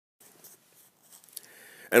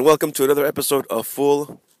and welcome to another episode of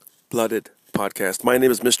Full Blooded Podcast. My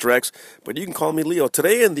name is Mr. X, but you can call me Leo.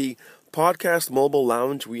 Today in the Podcast Mobile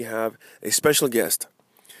Lounge, we have a special guest.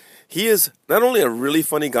 He is not only a really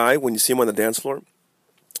funny guy when you see him on the dance floor,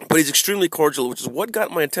 but he's extremely cordial, which is what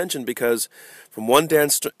got my attention because from one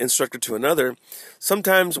dance instructor to another,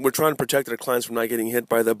 sometimes we're trying to protect our clients from not getting hit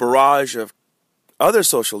by the barrage of other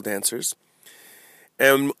social dancers.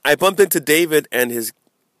 And I bumped into David and his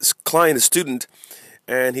client, a student,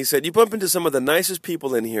 and he said, "You bump into some of the nicest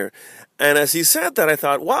people in here." And as he said that, I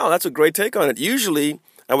thought, wow, that's a great take on it. Usually,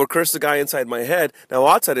 I would curse the guy inside my head. Now,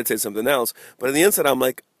 outside, I'd say something else. But in the inside, I'm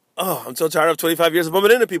like, oh, I'm so tired of 25 years of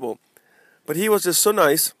bumping into people. But he was just so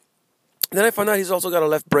nice. Then I found out he's also got a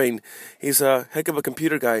left brain. He's a heck of a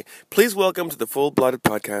computer guy. Please welcome to the Full Blooded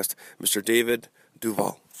Podcast, Mr. David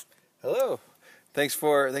Duval. Hello. Thanks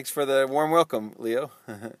for the warm welcome, Leo.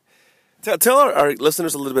 Tell our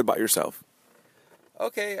listeners a little bit about yourself.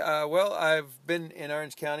 Okay. Well, I've been in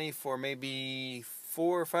Orange County for maybe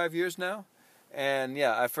 4 or 5 years now, and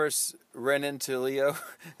yeah, I first ran into Leo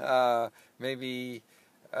maybe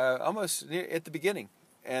almost at the beginning,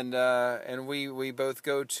 and we both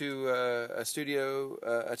go to a studio,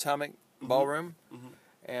 Atomic Ballroom,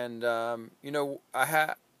 and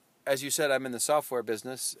as you said, I'm in the software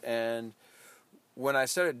business, and when I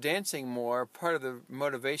started dancing more, part of the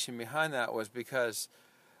motivation behind that was because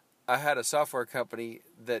I had a software company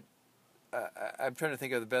that I'm trying to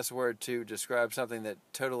think of the best word to describe something that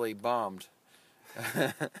totally bombed.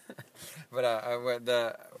 But I went.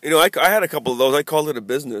 I had a couple of those. I called it a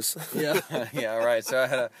business. yeah, right.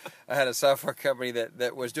 So I had a software company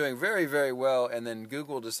that was doing very, very well, and then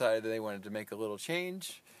Google decided that they wanted to make a little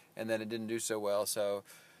change, and then it didn't do so well.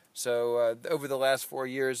 So over the last 4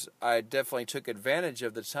 years, I definitely took advantage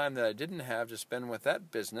of the time that I didn't have to spend with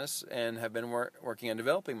that business, and have been working on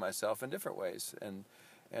developing myself in different ways. And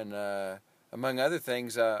among other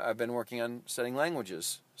things, I've been working on studying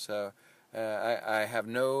languages. So I have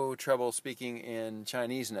no trouble speaking in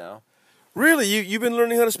Chinese now. Really? You've been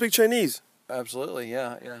learning how to speak Chinese? Absolutely,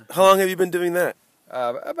 yeah. How long have you been doing that?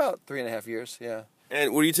 About 3.5 years, yeah.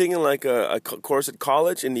 And were you taking like a course at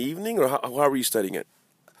college in the evening, or how were you studying it?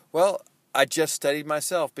 Well, I just studied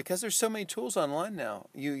myself because there's so many tools online now.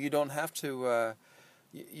 You don't have to.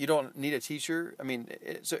 You don't need a teacher. I mean,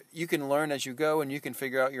 so you can learn as you go, and you can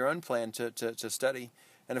figure out your own plan to study.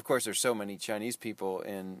 And of course, there's so many Chinese people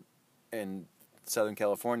in Southern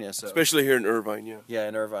California. So especially here in Irvine, yeah. Yeah,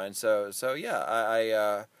 in Irvine. So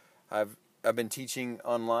yeah, I've been teaching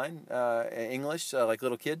online English like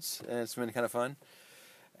little kids, and it's been kind of fun.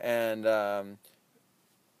 And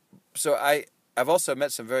so I've also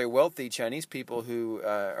met some very wealthy Chinese people who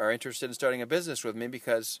are interested in starting a business with me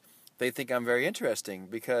because they think I'm very interesting,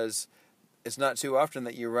 because it's not too often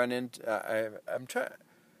that you run into, I'm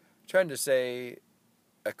trying to say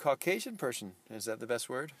a Caucasian person. Is that the best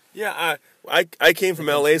word? Yeah, I came from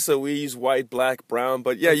LA, so we use white, black, brown,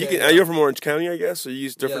 but yeah, you're from Orange County, I guess, so you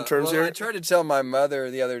use different terms here? I tried to tell my mother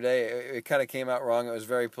the other day, it kind of came out wrong, it was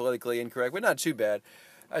very politically incorrect, but not too bad.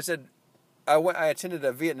 I said, I attended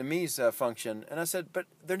a Vietnamese function, and I said, but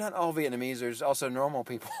they're not all Vietnamese. There's also normal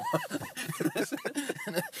people.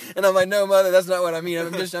 And I'm like, no, mother, that's not what I mean.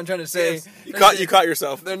 I'm trying to say. Yes, you caught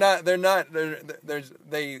yourself. They're not.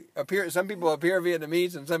 They appear. Some people appear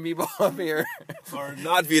Vietnamese, and some people appear or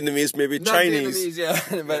not Vietnamese, maybe not Chinese. Vietnamese,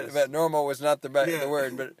 yeah. But normal was not the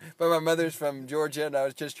word. But my mother's from Georgia, and I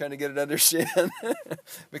was just trying to get her to understand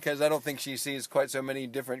because I don't think she sees quite so many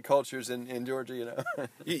different cultures in Georgia.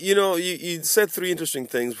 You said 3 interesting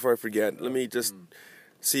things before I forget. Let me just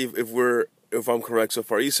see if I'm correct so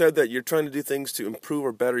far. You said that you're trying to do things to improve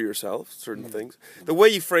or better yourself, certain things. The way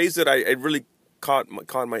you phrased it, I really caught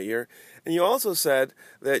my ear. And you also said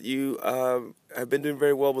that you have been doing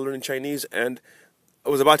very well with learning Chinese. And I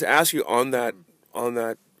was about to ask you on that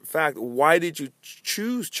fact, why did you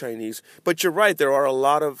choose Chinese? But you're right, there are a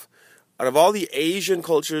lot of, out of all the Asian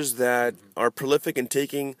cultures that are prolific in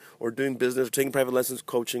taking or doing business, or taking private lessons,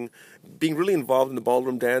 coaching, being really involved in the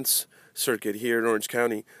ballroom dance circuit here in Orange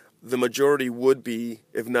County, the majority would be,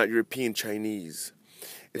 if not European, Chinese.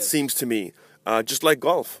 It seems to me. Just like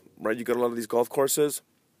golf, right? You got a lot of these golf courses.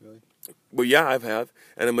 Really? Well, yeah, I have.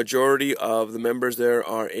 And a majority of the members there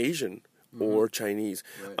are Asian or Chinese.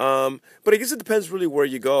 Right. But I guess it depends really where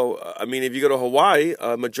you go. I mean, if you go to Hawaii,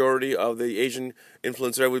 a majority of the Asian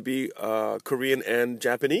influence there would be Korean and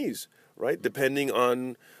Japanese, right? Depending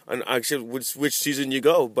on actually which season you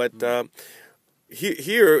go. But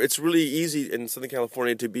here it's really easy in Southern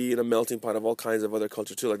California to be in a melting pot of all kinds of other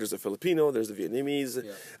culture too. Like there's the Filipino, there's the Vietnamese, and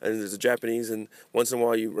there's the Japanese, and once in a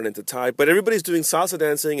while you run into Thai. But everybody's doing salsa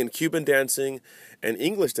dancing and Cuban dancing and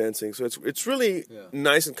English dancing, so it's really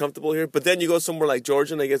nice and comfortable here. But then you go somewhere like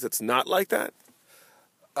Georgia, and I guess it's not like that.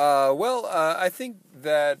 I think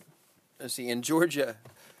that, let's see, in Georgia,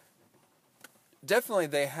 definitely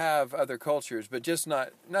they have other cultures, but just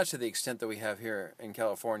not to the extent that we have here in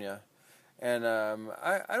California. And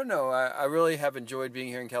I don't know. I really have enjoyed being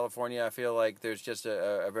here in California. I feel like there's just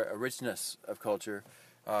a richness of culture.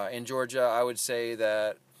 In Georgia, I would say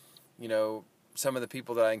that, some of the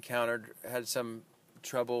people that I encountered had some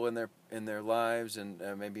trouble in their lives, and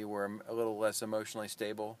maybe were a little less emotionally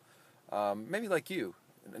stable. Maybe like you.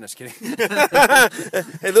 No, just kidding.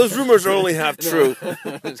 Hey, those rumors are only half true.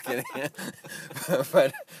 Just kidding.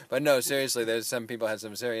 but no, seriously, there's some people had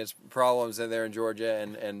some serious problems there in Georgia,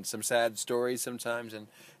 and some sad stories sometimes. And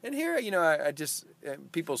here, I just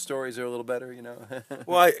people's stories are a little better,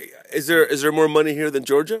 Well, is there more money here than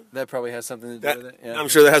Georgia? That probably has something to do with it. Yeah. I'm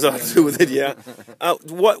sure that has a lot to do with it. Yeah.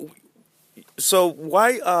 So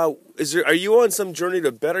why are you on some journey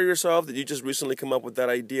to better yourself? Did you just recently come up with that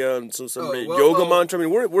idea and some yoga mantra? I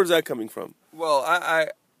mean, where's that coming from? Well, I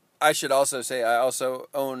should also say I also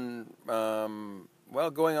own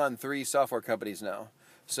going on 3 software companies now.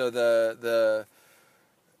 So the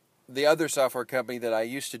other software company that I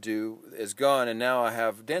used to do is gone, and now I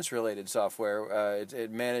have dance-related software.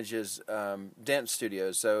 It manages dance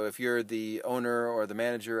studios. So if you're the owner or the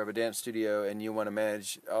manager of a dance studio and you want to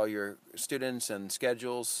manage all your students and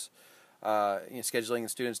schedules, scheduling the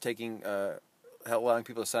students, allowing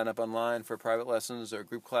people to sign up online for private lessons or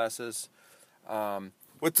group classes.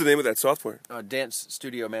 What's the name of that software? Dance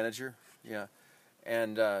Studio Manager, yeah,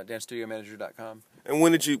 and dancestudioManager.com. And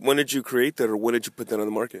when did you create that, or when did you put that on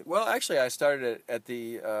the market? Well, actually, I started it at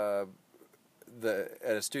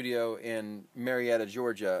at a studio in Marietta,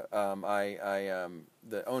 Georgia.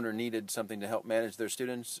 The owner needed something to help manage their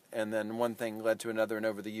students, and then one thing led to another, and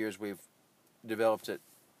over the years we've developed it.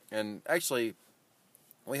 And actually,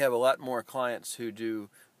 we have a lot more clients who do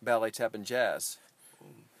ballet, tap, and jazz.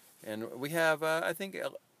 And we have, I think,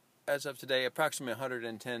 as of today, approximately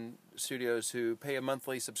 110 studios who pay a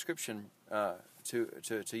monthly subscription to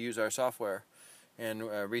use our software. And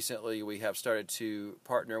recently we have started to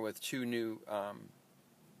partner with 2 new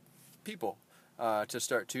people to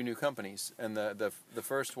start 2 new companies. And the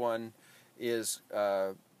first one is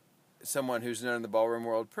someone who's known in the ballroom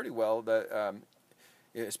world pretty well. That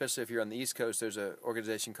especially if you're on the East Coast, there's an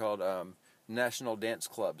organization called National Dance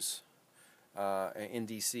Clubs in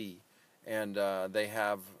D.C. And they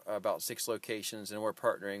have about 6 locations, and we're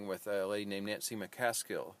partnering with a lady named Nancy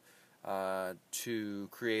McCaskill to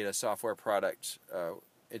create a software product.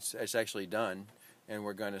 It's actually done, and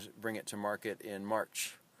we're going to bring it to market in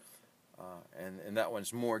March. And that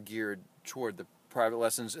one's more geared toward the private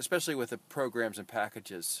lessons, especially with the programs and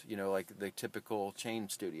packages, like the typical chain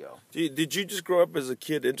studio. Did you just grow up as a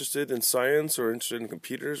kid interested in science or interested in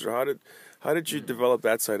computers, or how did you develop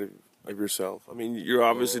that side of yourself? I mean, you're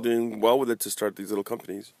obviously doing well with it to start these little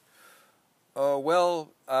companies. I'll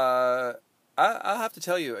have to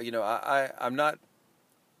tell you, I'm not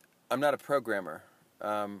a programmer.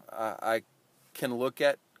 I can look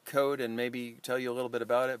at code and maybe tell you a little bit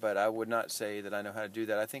about it, but I would not say that I know how to do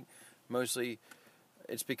that. I think mostly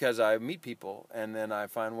it's because I meet people, and then I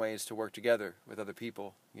find ways to work together with other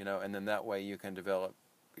people, and then that way you can develop,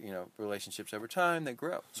 relationships over time that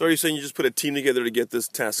grow. So are you saying you just put a team together to get this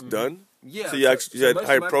task done? Yeah. So you had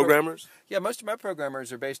hired programmers? Most of my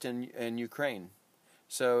programmers are based in Ukraine.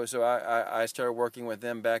 So I started working with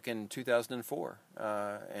them back in 2004,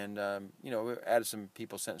 and we added some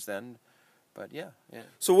people since then. But yeah.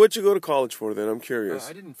 So what'd you go to college for then? I'm curious.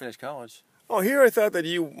 I didn't finish college. Oh, here I thought that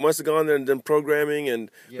you must have gone there and done programming,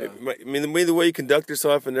 and the way you conduct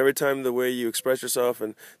yourself, and every time the way you express yourself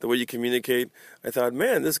and the way you communicate, I thought,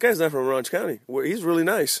 man, this guy's not from Orange County. He's really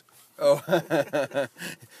nice. Oh,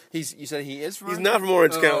 you said he is from? He's not from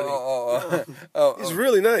Orange County. He's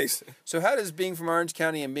really nice. So how does being from Orange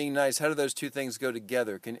County and being nice, how do those two things go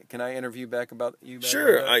together? Can I interview back about you?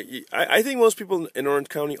 Sure. I think most people in Orange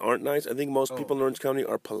County aren't nice. I think most people in Orange County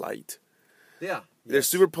are polite. Yeah. They're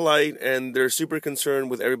super polite, and they're super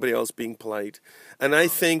concerned with everybody else being polite. And I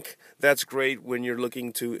think that's great when you're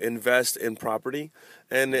looking to invest in property.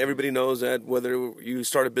 And everybody knows that whether you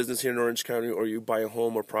start a business here in Orange County or you buy a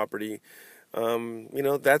home or property,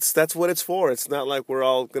 that's what it's for. It's not like we're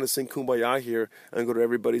all going to sing Kumbaya here and go to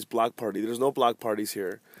everybody's block party. There's no block parties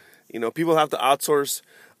here. People have to outsource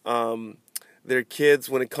their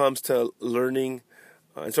kids when it comes to learning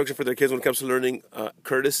instruction for their kids when it comes to learning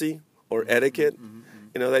courtesy or etiquette.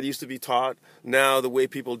 That used to be taught. Now the way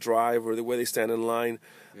people drive or the way they stand in line,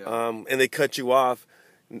 and they cut you off,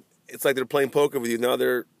 it's like they're playing poker with you. Now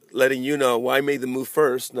they're letting you know, well, I made the move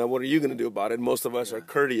first. Now what are you going to do about it? Most of us are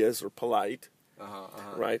courteous or polite,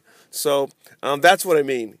 right? So that's what I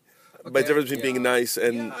mean. By the difference between being nice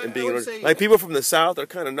and being like people from the South are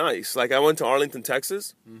kind of nice. Like I went to Arlington,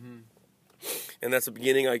 Texas, and that's the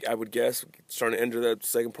beginning. I would guess starting to enter that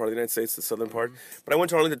second part of the United States, the southern part. But I went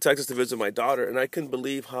to Arlington, Texas, to visit my daughter, and I couldn't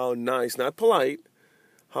believe how nice, not polite.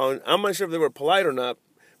 I'm not sure if they were polite or not,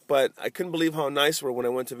 but I couldn't believe how nice they were when I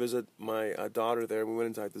went to visit my daughter there. We went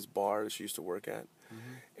into like this bar that she used to work at,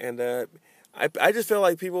 and I just felt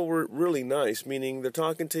like people were really nice, meaning they're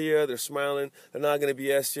talking to you, they're smiling, they're not going to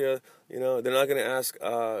BS you, they're not going to ask,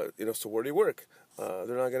 so where do you work?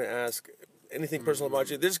 They're not going to ask anything personal about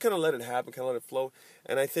you. They just kind of let it happen, kind of let it flow.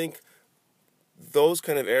 And I think those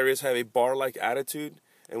kind of areas have a bar-like attitude.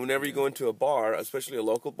 And whenever you go into a bar, especially a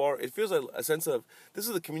local bar, it feels like a sense of, this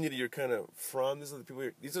is the community you're kind of from, these are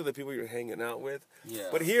the people you're hanging out with. Yeah.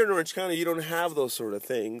 But here in Orange County, you don't have those sort of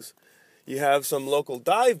things. You have some local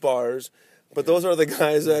dive bars, but those are the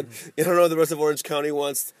guys that the rest of Orange County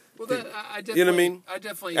wants. Well, I definitely, you know what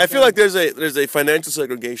I mean? I feel like there's a financial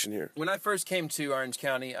segregation here. When I first came to Orange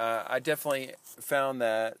County, I definitely found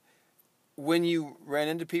that when you ran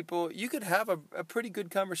into people, you could have a pretty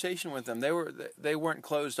good conversation with them. They weren't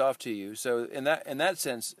closed off to you. So in that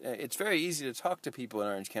sense, it's very easy to talk to people in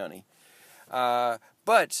Orange County.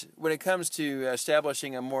 But when it comes to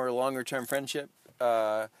establishing a more longer term friendship,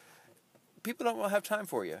 people don't have time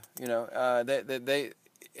for you.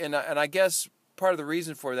 And I guess part of the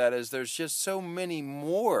reason for that is there's just so many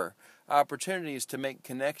more opportunities to make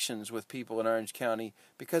connections with people in Orange County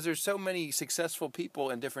because there's so many successful people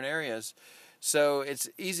in different areas. So it's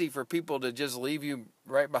easy for people to just leave you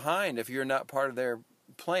right behind if you're not part of their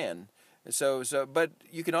plan. But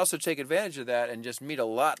you can also take advantage of that and just meet a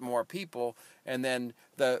lot more people, and then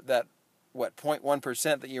that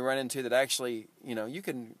 0.1% that you run into that actually, you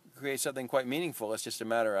can create something quite meaningful. It's just a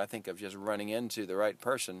matter, I think, of just running into the right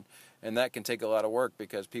person, and that can take a lot of work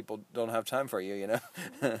because people don't have time for you,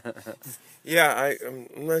 Yeah,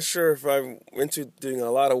 I'm not sure if I'm into doing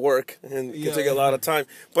a lot of work and it can take a lot of time.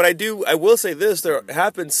 But I will say this, there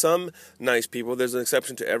have been some nice people. There's an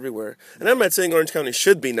exception to everywhere. And I'm not saying Orange County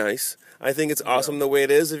should be nice. I think it's awesome the way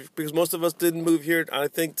it is because most of us didn't move here, I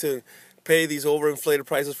think, to pay these overinflated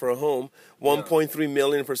prices for a home. $1.3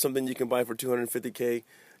 million for something you can buy for $250K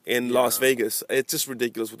in Las Vegas. It's just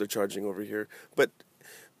ridiculous what they're charging over here. But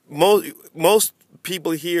most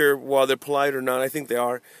people here, while they're polite or not, I think they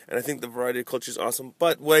are, and I think the variety of culture is awesome.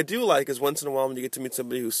 But what I do like is once in a while when you get to meet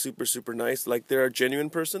somebody who's super, super nice, like they're a genuine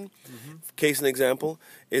person. Case in example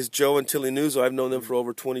is Joe and Tilly Nuzzo. I've known them for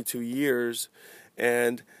over 22 years,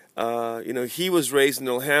 and he was raised in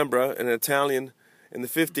Alhambra, an Italian in the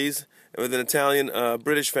 50s, with an Italian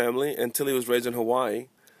British family, and Tilly was raised in Hawaii.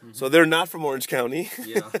 So they're not from Orange County.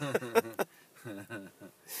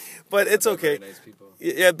 But it's okay. Very nice people.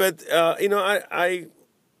 Yeah, but I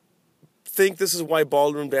think this is why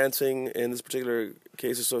ballroom dancing in this particular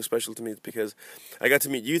case is so special to me, because I got to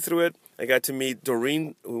meet you through it. I got to meet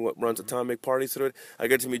Doreen, who runs Atomic Parties, through it. I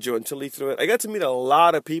got to meet Joe and Tilly through it. I got to meet a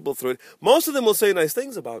lot of people through it. Most of them will say nice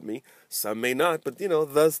things about me. Some may not, but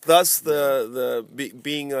thus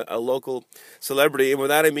being a local celebrity. And what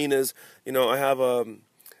that I mean is, I have a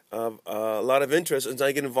lot of interest, and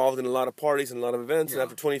I get involved in a lot of parties and a lot of events. And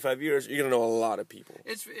after 25 years, you're gonna know a lot of people.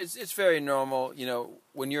 It's very normal,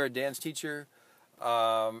 when you're a dance teacher.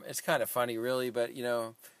 It's kind of funny, really, but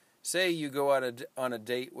say you go out on a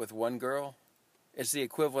date with one girl, it's the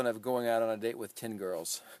equivalent of going out on a date with 10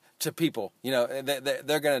 girls. To people,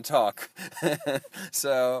 they're going to talk.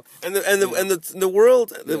 So the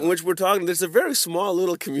world in which we're talking, there's a very small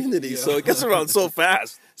little community, so it gets around so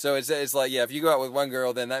fast. So it's like, if you go out with one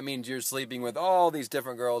girl, then that means you're sleeping with all these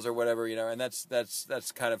different girls or whatever, and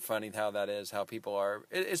that's kind of funny how that is, how people are.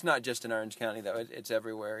 It's not just in Orange County though; it's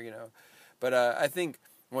everywhere, But I think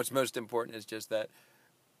what's most important is just that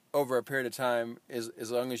over a period of time,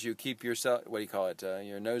 as long as you keep yourself, what do you call it,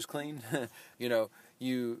 your nose clean,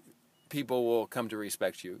 people will come to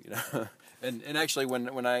respect you, And actually,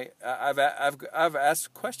 when I've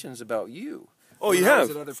asked questions about you. Oh, you have?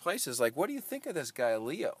 At other places, like, what do you think of this guy,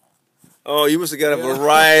 Leo? Oh, you must have got a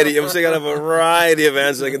variety. You must have got a variety of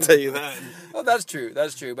answers. I can tell you that. Well, that's true.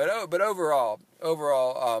 But overall,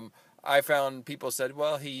 I found people said,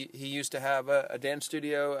 well, he used to have a dance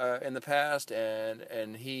studio in the past,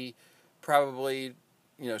 and he probably,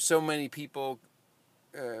 so many people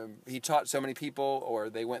he taught so many people, or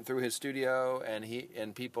they went through his studio,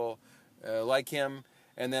 and people like him.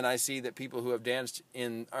 And then I see that people who have danced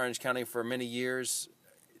in Orange County for many years,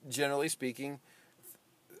 generally speaking,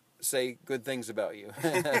 say good things about you.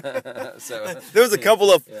 So there was a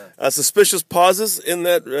couple of suspicious pauses in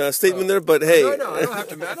that statement there, but hey, no, I don't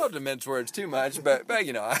have to mince words too much, but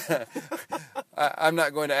I'm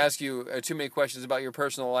not going to ask you too many questions about your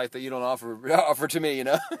personal life that you don't offer to me.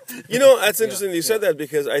 That's interesting that you said that,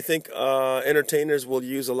 because I think entertainers will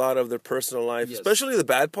use a lot of their personal life, especially the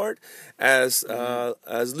bad part, as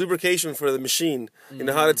lubrication for the machine.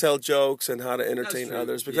 How to tell jokes and how to entertain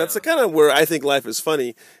others, because that's the kind of where I think life is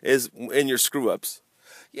funny, is in your screw-ups.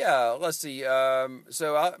 Yeah, let's see.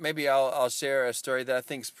 So I'll share a story that I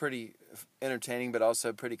think is pretty entertaining, but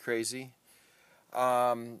also pretty crazy.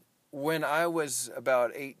 When I was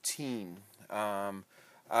about 18,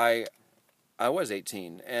 I was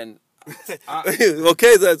 18, and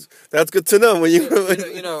okay, that's good to know. When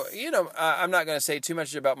I'm not going to say too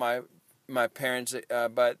much about my parents,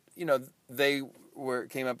 but they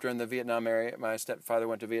came up during the Vietnam era. My stepfather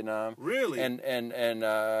went to Vietnam. Really? And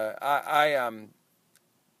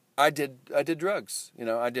I did drugs.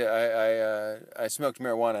 I smoked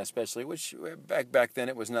marijuana, especially, which back then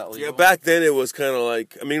it was not legal. Yeah, back then it was kind of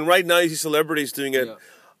like, right now you see celebrities doing it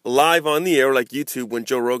live on the air, like YouTube, when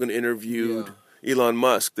Joe Rogan interviewed Elon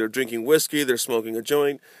Musk. They're drinking whiskey, they're smoking a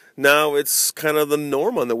joint. Now it's kind of the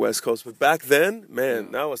norm on the West Coast, but back then,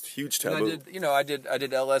 man, that was a huge taboo. And I did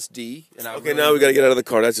LSD. And okay, now we got to get out of the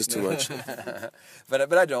car. That's just too much.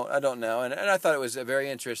 but I don't now, and I thought it was very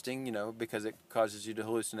interesting, because it causes you to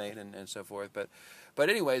hallucinate and so forth. But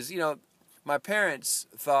anyways, my parents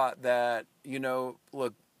thought that,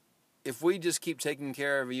 look, if we just keep taking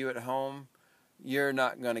care of you at home, you're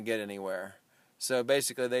not going to get anywhere. So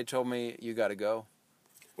basically, they told me, you got to go.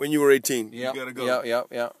 When you were 18, you got to go.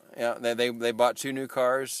 Yeah. They bought 2 new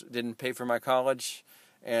cars, didn't pay for my college,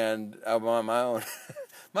 and I'm on my own.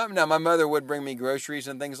 Now, my mother would bring me groceries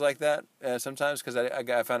and things like that sometimes, because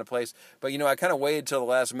I found a place. But, I kind of waited till the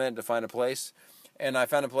last minute to find a place. And I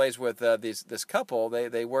found a place with this couple.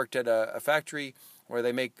 They worked at a factory where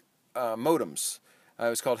they make modems. It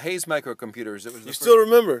was called Hayes Microcomputers. Still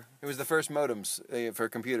remember? It was the first modems for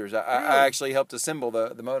computers. I actually helped assemble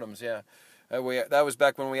the modems, yeah. That was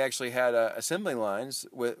back when we actually had assembly lines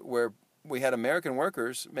where we had American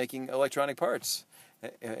workers making electronic parts.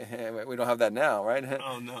 We don't have that now, right?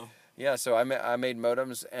 Oh, no. Yeah, so I made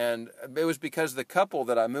modems, and it was because the couple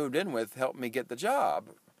that I moved in with helped me get the job.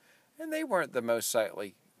 And they weren't the most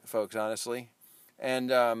sightly folks, honestly.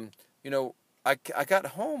 And, I got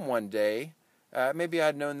home one day. Maybe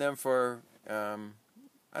I'd known them for,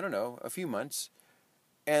 a few months.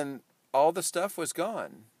 And all the stuff was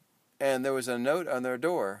gone. And there was a note on their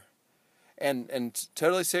door. And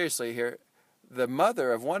totally seriously here, the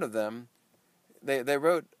mother of one of them, they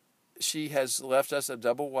wrote, she has left us a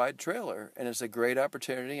double-wide trailer, and it's a great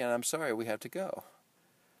opportunity, and I'm sorry, we have to go.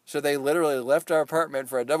 So they literally left our apartment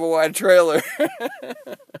for a double-wide trailer.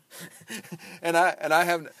 and I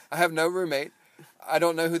have no roommate. I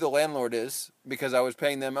don't know who the landlord is, because I was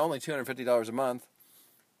paying them only $250 a month.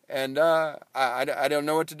 And I don't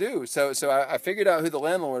know what to do. So I figured out who the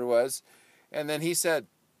landlord was, and then he said,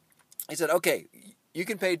 okay, you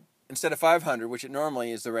can pay, instead of $500, which it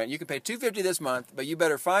normally is the rent, you can pay $250 this month, but you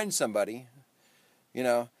better find somebody,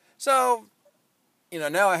 So,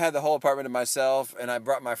 now I had the whole apartment to myself, and I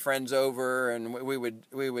brought my friends over, and we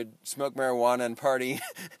would smoke marijuana and party,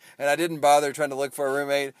 and I didn't bother trying to look for a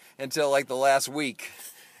roommate until like the last week.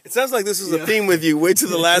 It sounds like this is a theme with you. Wait till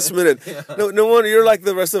the last minute. No wonder you're like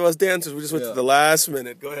the rest of us dancers. We just went to the last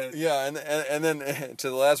minute. Go ahead. Yeah, and then to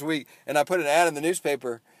the last week, and I put an ad in the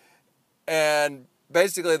newspaper, and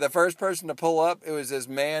basically the first person to pull up, it was this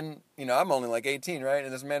man. I'm only like 18, right?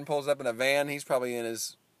 And this man pulls up in a van. He's probably in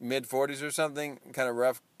his mid-40s or something, kind of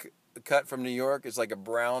rough cut from New York. It's like a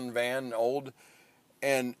brown van, old,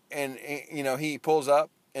 and he pulls up.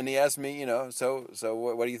 And he asked me, so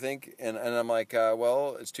what do you think? And I'm like,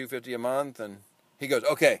 well, it's $250 a month. And he goes,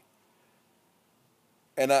 okay.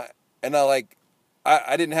 And I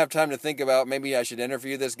didn't have time to think about, maybe I should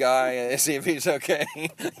interview this guy and see if he's okay.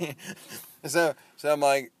 so I'm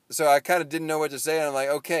like, so I kind of didn't know what to say. And I'm like,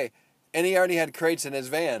 okay. And he already had crates in his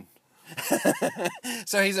van.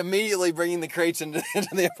 So he's immediately bringing the crates into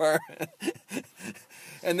the apartment.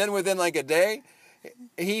 And then within like a day,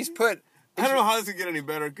 he's put... I don't know how this could get any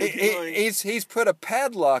better. He's put a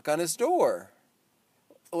padlock on his door,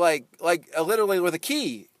 like literally with a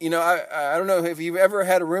key. I don't know if you've ever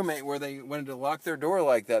had a roommate where they wanted to lock their door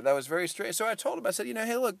like that. That was very strange. So I told him, I said,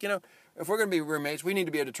 hey, look, if we're going to be roommates, we need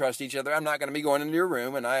to be able to trust each other. I'm not going to be going into your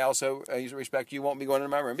room, and I also respect you won't be going into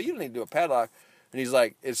my room. But you don't need to do a padlock. And he's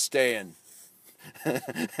like, it's staying. And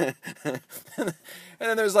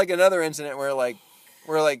then there's like another incident where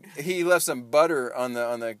he left some butter on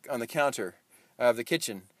the counter of the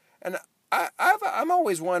kitchen, and I'm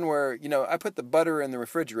always one where I put the butter in the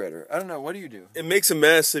refrigerator. I don't know. What do you do? It makes a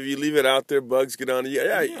mess if you leave it out there. Bugs get on it.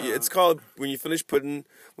 Yeah. It's called when you finish using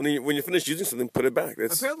something, put it back.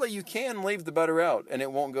 Apparently, you can leave the butter out and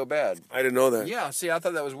it won't go bad. I didn't know that. Yeah. See, I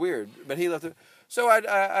thought that was weird, but he left it. So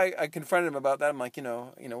I confronted him about that. I'm like,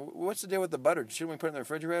 what's the deal with the butter? Shouldn't we put it in the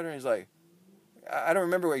refrigerator? And he's like, I don't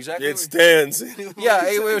remember exactly. It stands. Yeah,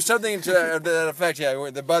 it was something to that effect.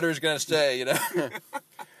 Yeah, the butter's gonna stay.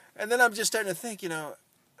 And then I'm just starting to think, I'll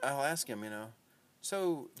ask him,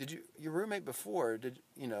 so did your roommate before,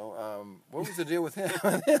 what was the deal with him?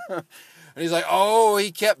 And he's like, oh,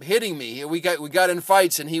 he kept hitting me. We got in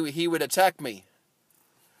fights and he would attack me.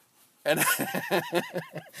 And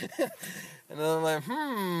and I'm like,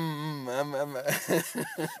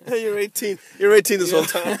 Hey, you're 18. You're 18 this whole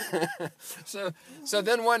time. So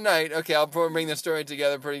then one night, okay, I'll bring the story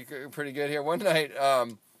together pretty good here. One night,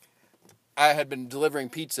 I had been delivering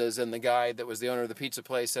pizzas, and the guy that was the owner of the pizza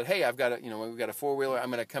place said, "Hey, we've got a four-wheeler. I'm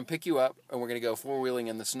going to come pick you up, and we're going to go four-wheeling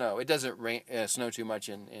in the snow. It doesn't snow too much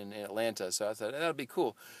in Atlanta, so I thought that'll be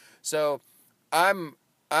cool." So I'm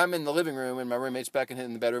in the living room, and my roommate's back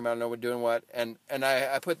in the bedroom. I don't know what doing what, and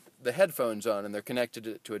I put the headphones on, and they're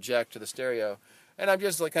connected to a jack to the stereo, and I'm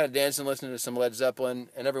just like kind of dancing, listening to some Led Zeppelin,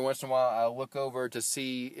 and every once in a while I'll look over to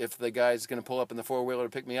see if the guy's going to pull up in the four-wheeler to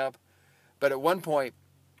pick me up, but at one point,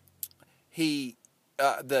 the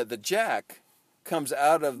jack comes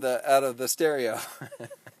out of the stereo,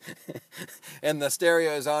 and the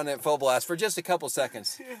stereo is on at full blast for just a couple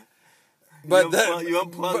seconds. But you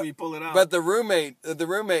unplug and you pull it out. But the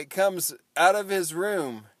roommate comes out of his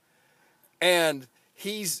room, and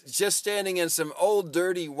he's just standing in some old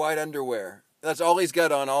dirty white underwear. That's all he's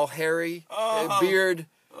got on, all hairy, beard,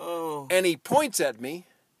 and he points at me,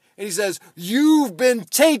 and he says, "You've been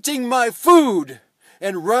tainting my food."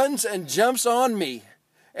 And runs and jumps on me.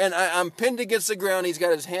 And I'm pinned against the ground. He's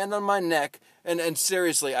got his hand on my neck. And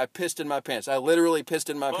seriously, I pissed in my pants. I literally pissed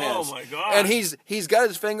in my pants. Oh, my God. And he's got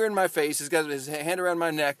his finger in my face. He's got his hand around my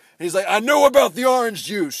neck. And he's like, "I know about the orange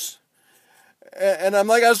juice." And I'm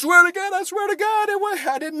like, I swear to God, I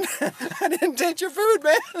didn't taint your food,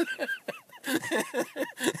 man.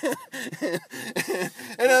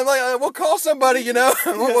 And I'm like, we'll call somebody,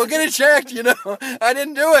 we'll get it checked, I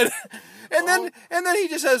didn't do it. And then he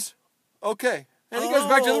just says, "Okay," and he goes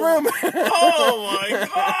back to the room. Oh my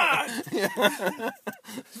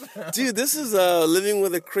God! Dude, this is living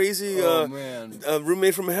with a crazy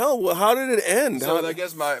roommate from hell. Well, how did it end? So I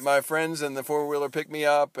guess my friends and the four-wheeler picked me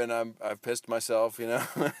up, and I've pissed myself,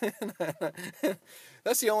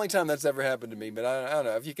 That's the only time that's ever happened to me, but I don't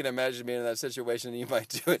know. If you can imagine being in that situation, you might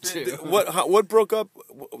do it too. What broke up?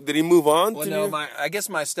 Did he move on? Well, no, I guess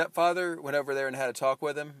my stepfather went over there and had a talk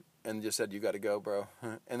with him and just said, "You got to go, bro."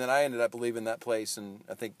 And then I ended up leaving that place, and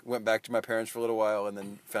I think went back to my parents for a little while and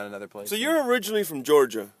then found another place. So you're originally from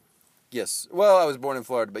Georgia? Yes. Well, I was born in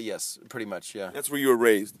Florida, but yes, pretty much, yeah. That's where you were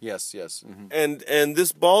raised? Yes. Mm-hmm. And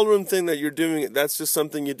this ballroom thing that you're doing, that's just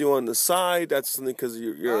something you do on the side? That's something because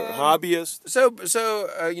you're a hobbyist? So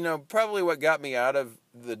probably what got me out of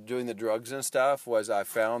doing the drugs and stuff was I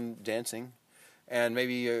found dancing. And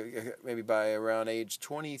maybe by around age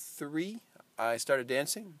 23, I started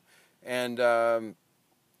dancing. And, at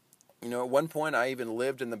one point I even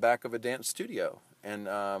lived in the back of a dance studio. And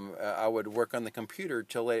I would work on the computer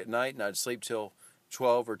till late at night, and I'd sleep till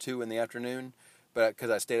 12 or 2 in the afternoon, but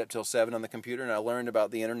because I stayed up till 7 on the computer, and I learned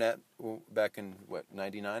about the internet back in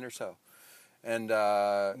 99 or so. And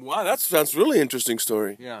wow, that sounds really interesting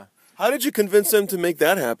story. Yeah. How did you convince them to make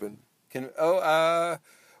that happen? Well,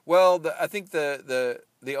 I think the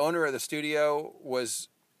owner of the studio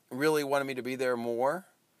really wanted me to be there more,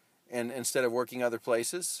 and instead of working other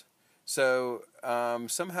places. So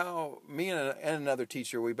somehow, me and another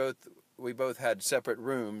teacher, we both had separate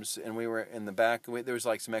rooms, and we were in the back. There was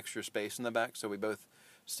like some extra space in the back, so we both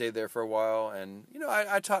stayed there for a while. And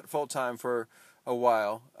I taught full time for a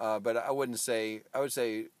while, but I would say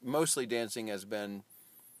mostly dancing has been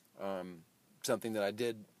something that I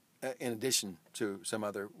did in addition to some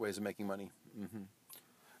other ways of making money. Mm-hmm.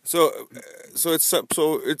 So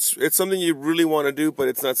it's something you really want to do, but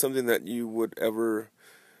it's not something that you would ever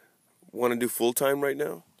want to do full time right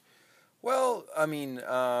now? Well, I mean,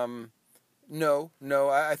 no.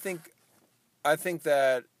 I think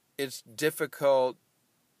that it's difficult.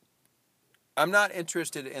 I'm not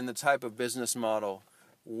interested in the type of business model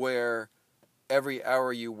where every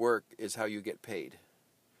hour you work is how you get paid.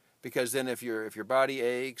 Because then if your body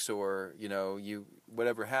aches or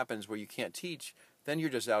whatever happens where you can't teach, then you're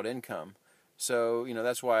just out income. So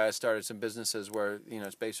that's why I started some businesses where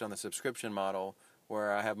it's based on the subscription model,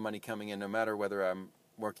 where I have money coming in no matter whether I'm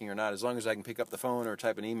working or not. As long as I can pick up the phone or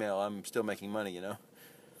type an email, I'm still making money.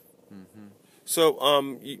 Mm-hmm.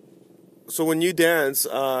 So so when you dance,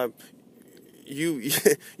 you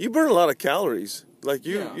you burn a lot of calories. Like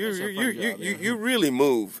you really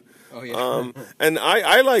move. Oh yeah. And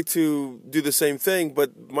I like to do the same thing,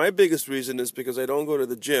 but my biggest reason is because I don't go to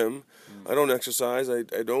the gym, I don't exercise, I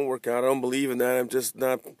don't work out, I don't believe in that. I'm just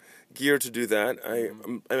not geared to do that.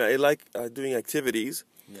 I like doing activities.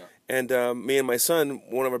 Yeah. And me and my son,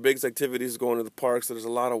 one of our biggest activities is going to the parks. So there's a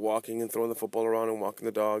lot of walking and throwing the football around and walking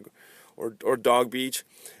the dog, or dog beach.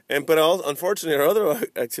 But unfortunately, our other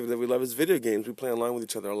activity that we love is video games. We play online with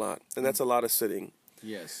each other a lot, and that's a lot of sitting.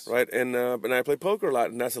 Yes. Right, and I play poker a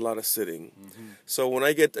lot, and that's a lot of sitting. Mm-hmm. So when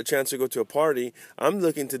I get a chance to go to a party, I'm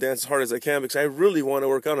looking to dance as hard as I can because I really want to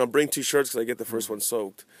work out. And I'll bring 2 shirts because I get the first one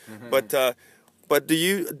soaked. Mm-hmm. But do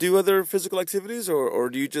you do other physical activities, or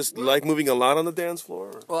do you just like moving a lot on the dance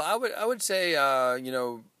floor? Well, I would say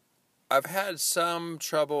I've had some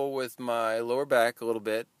trouble with my lower back a little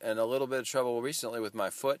bit, and a little bit of trouble recently with my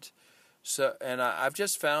foot. So, and I've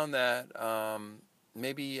just found that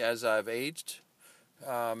maybe as I've aged,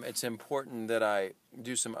 it's important that I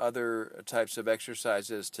do some other types of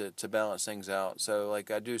exercises to balance things out. So,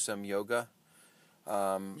 like I do some yoga.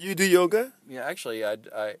 You do yoga? Yeah, actually,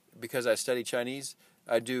 I because I study Chinese,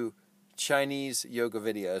 I do Chinese yoga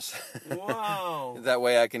videos. Wow! That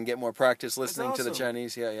way, I can get more practice listening to the awesome.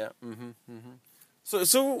 Chinese. Yeah, yeah. Mm-hmm, mm-hmm.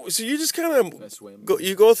 So you just kind I swim.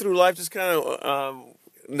 of go through life just kind of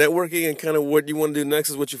networking, and kind of what you want to do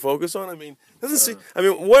next is what you focus on. I mean, doesn't seem. I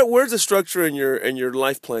mean, where's the structure in your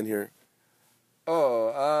life plan here?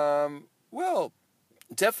 Oh, well,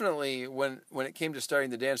 definitely when it came to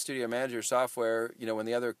starting the Dance Studio Manager software, when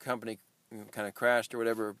the other company kind of crashed or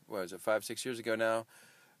whatever, what was it, 5-6 years ago now,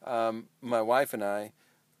 my wife and I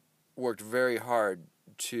worked very hard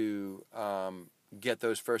to get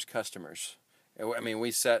those first customers. I mean,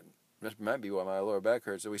 we sat, this might be why my lower back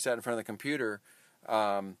hurts, so we sat in front of the computer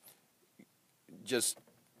just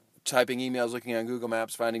typing emails, looking on Google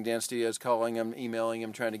Maps, finding dance studios, calling them, emailing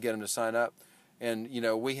them, trying to get them to sign up. And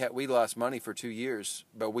we lost money for 2 years,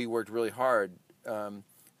 but we worked really hard.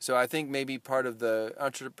 So I think maybe part of the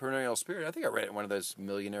entrepreneurial spirit, I think I read it in one of those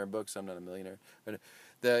millionaire books. I'm not a millionaire, but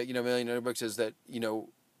the millionaire books is that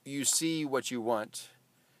you see what you want,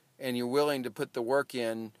 and you're willing to put the work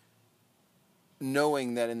in,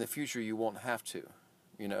 knowing that in the future you won't have to.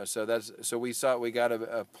 So we got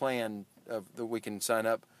a plan that we can sign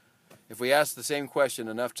up. If we ask the same question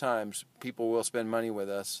enough times, people will spend money with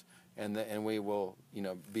us. And we will,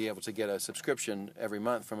 be able to get a subscription every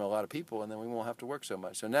month from a lot of people, and then we won't have to work so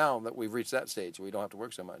much. So now that we've reached that stage, we don't have to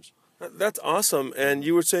work so much. That's awesome. And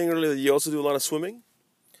you were saying earlier that you also do a lot of swimming?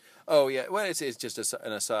 Oh yeah, well it's just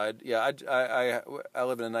an aside. Yeah, I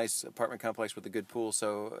live in a nice apartment complex with a good pool,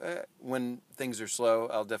 so when things are slow,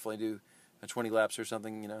 I'll definitely do 20 laps or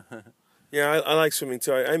something. Yeah, I like swimming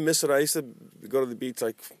too. I miss it. I used to go to the beach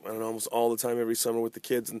almost all the time every summer with the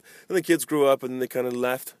kids, and then the kids grew up and then they kind of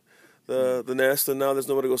left the nest, and now there's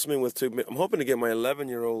nobody to go swimming with too. I'm hoping to get my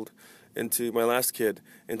 11-year-old into my last kid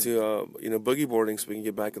into boogie boarding so we can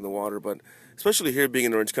get back in the water. But especially here being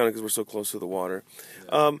in Orange County because we're so close to the water.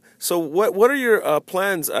 Yeah. So what are your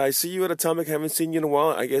plans? I see you at Atomic. Haven't seen you in a while.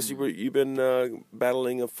 I guess you've been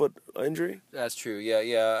battling a foot injury. That's true.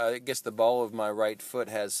 Yeah. I guess the ball of my right foot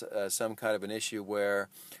has some kind of an issue where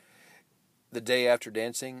the day after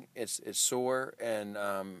dancing it's sore, and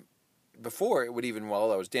before it would, even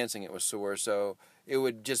while I was dancing, it was sore. So it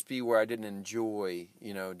would just be where I didn't enjoy,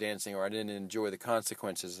 dancing, or I didn't enjoy the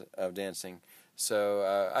consequences of dancing.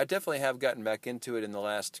 So I definitely have gotten back into it in the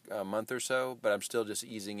last month or so, but I'm still just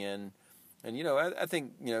easing in. And I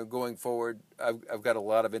think going forward, I've got a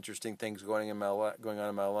lot of interesting things going on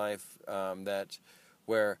in my life that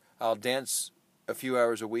where I'll dance a few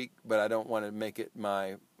hours a week, but I don't want to make it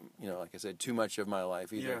my like I said, too much of my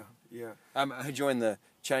life either. Yeah. I joined the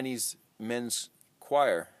Chinese men's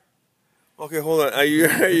choir. Okay, hold on. Are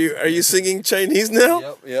you singing Chinese now?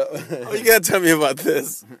 Yep. Oh, you gotta tell me about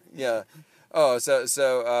this. Yeah. Oh,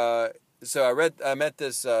 so I met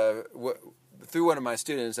this through one of my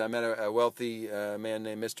students. I met a wealthy man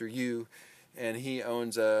named Mr. Yu, and he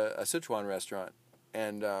owns a Sichuan restaurant,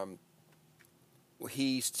 and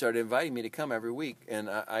he started inviting me to come every week, and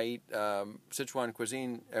I eat Sichuan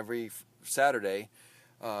cuisine every Saturday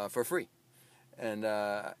for free. And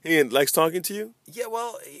he likes talking to you. yeah,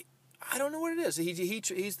 well, I don't know what it is.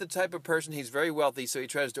 He's the type of person. He's very wealthy, so he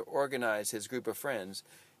tries to organize his group of friends.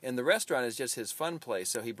 And the restaurant is just his fun place.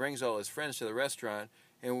 So he brings all his friends to the restaurant,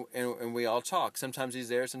 and we all talk. Sometimes he's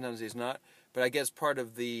there, sometimes he's not. But I guess part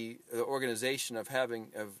of the organization of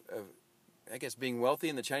I guess being wealthy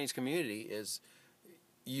in the Chinese community is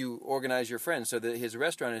you organize your friends so that his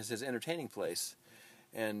restaurant is his entertaining place.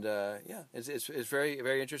 And yeah, it's very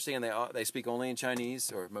very interesting, and they speak only in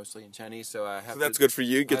Chinese or mostly in Chinese. So I have. So that's good for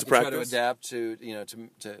you. Get to practice. Try to adapt to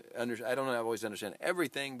I don't always understand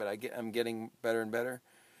everything, but I'm getting better and better.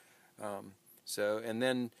 And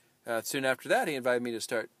then soon after that, he invited me to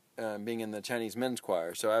start being in the Chinese men's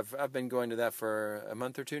choir. So I've been going to that for a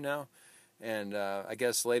month or two now, and I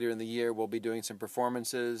guess later in the year we'll be doing some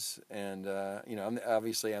performances. And I'm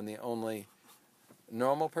the only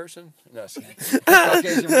normal person. No,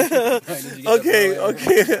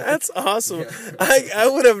 okay, that's awesome. Yeah. I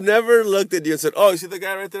would have never looked at you and said, "Oh, you see the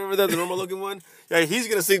guy right there over there, the normal looking one? Yeah, he's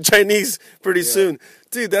gonna sing Chinese pretty soon,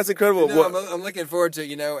 dude. That's incredible." I'm looking forward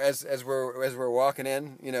to as we're walking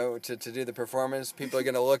in, to do the performance. People are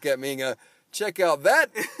gonna look at me and go, check out that,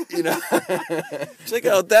 check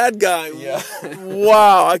out that guy. Yeah.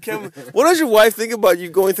 Wow. I can't. What does your wife think about you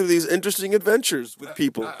going through these interesting adventures with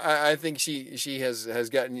people? I think she has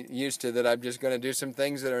gotten used to that. I'm just going to do some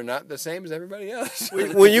things that are not the same as everybody else.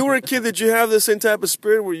 When you were a kid, did you have the same type of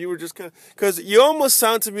spirit where you were just kind of, because you almost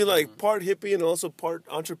sound to me like part hippie and also part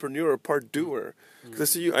entrepreneur or part doer.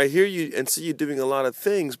 Because I hear you and see you doing a lot of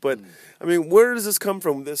things, but I mean, where does this come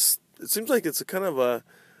from? It seems like it's a kind of a.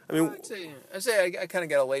 I'd say I kind of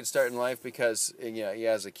got a late start in life because,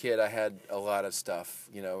 as a kid I had a lot of stuff,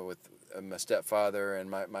 with my stepfather, and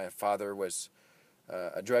my father was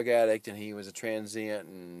a drug addict, and he was a transient,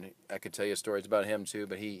 and I could tell you stories about him too,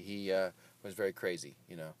 but he was very crazy,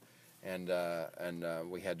 and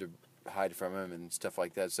we had to hide from him and stuff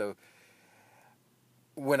like that. So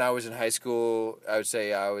when I was in high school, I would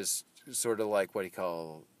say I was sort of like what do you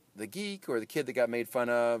call the geek or the kid that got made fun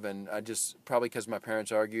of, and I just probably because my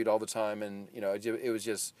parents argued all the time, and it was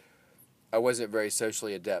just I wasn't very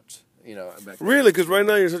socially adept. Really, because right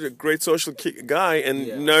now you're such a great social guy,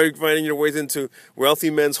 and now you're finding your ways into wealthy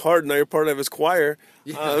men's heart. Now you're part of his choir.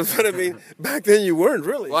 Yeah. But I mean, back then you weren't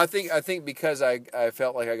really. Well, I think because I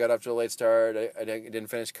felt like I got off to a late start. I didn't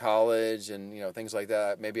finish college, and things like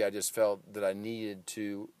that. Maybe I just felt that I needed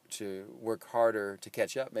to work harder to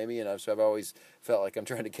catch up, maybe, so I've always felt like I'm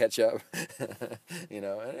trying to catch up, and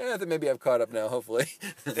I think maybe I've caught up now, hopefully.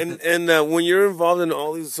 and when you're involved in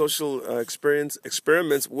all these social experiments,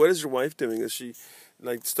 what is your wife doing? Is she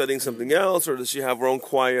like studying something else, or does she have her own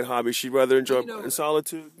quiet hobby she'd rather enjoy in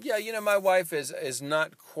solitude? Yeah, my wife is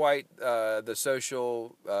not quite the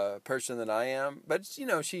social person that I am, but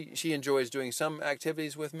she enjoys doing some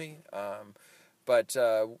activities with me, but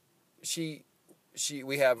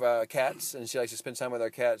we have cats, and she likes to spend time with our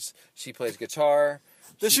cats. She plays guitar.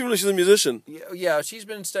 She's a musician. Yeah, she's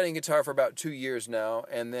been studying guitar for about 2 years now,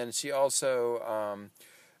 and then she also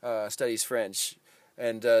studies French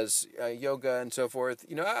and does yoga and so forth.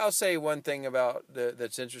 I'll say one thing about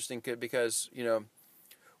that's interesting because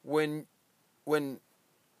when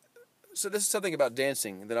so this is something about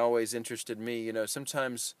dancing that always interested me.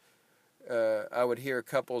 Sometimes I would hear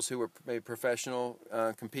couples who were maybe professional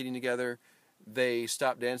competing together. They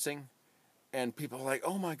stop dancing, and people are like,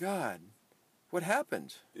 "Oh my God, what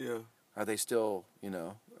happened? Yeah, are they still,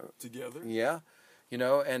 together?" Yeah,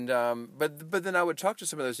 and but then I would talk to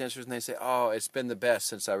some of those dancers, and they say, "Oh, it's been the best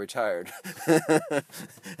since I retired,"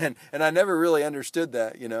 and I never really understood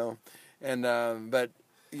that, and but.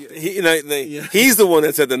 He's the one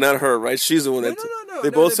that said that, not her, right? She's the one that. No.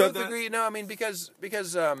 They both said that. Agree. No, I mean because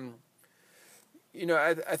I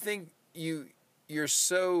think you're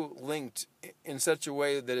so linked in such a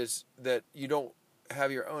way that you don't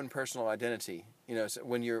have your own personal identity. So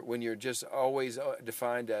when you're just always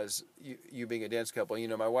defined as you being a dance couple.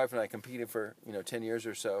 My wife and I competed for 10 years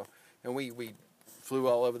or so, and we flew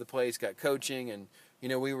all over the place, got coaching, and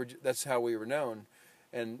that's how we were known.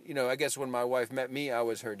 And I guess when my wife met me, I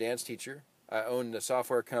was her dance teacher. I owned a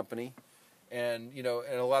software company, and in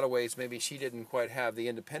a lot of ways maybe she didn't quite have the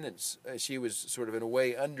independence. She was sort of in a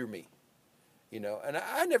way under me. And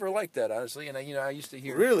I never liked that, honestly. And I used to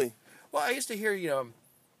hear. Really? Well, I used to hear.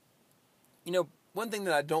 One thing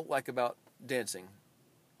that I don't like about dancing,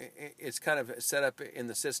 it's kind of set up in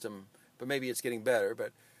the system, but maybe it's getting better.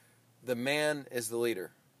 But the man is the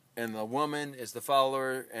leader, and the woman is the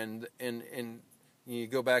follower. And you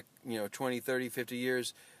go back, 20, 30, 50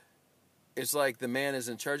 years, it's like the man is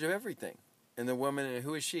in charge of everything, and the woman,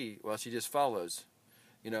 who is she? Well, she just follows.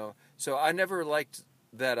 So I never liked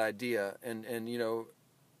that idea, and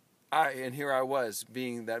here I was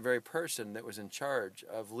being that very person that was in charge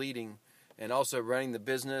of leading and also running the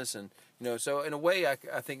business, and so in a way I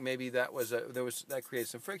think maybe that that created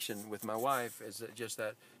some friction with my wife, is that just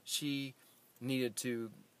that she needed to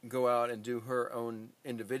go out and do her own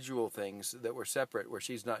individual things that were separate, where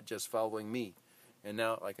she's not just following me. And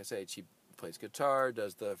now, like I say, she plays guitar,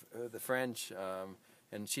 does the French,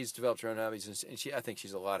 and she's developed her own hobbies, and I think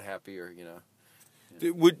she's a lot happier.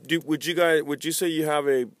 Would you say you have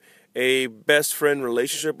a best friend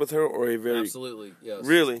relationship with her, or a very absolutely, yes,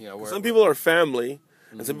 really? Some people are family,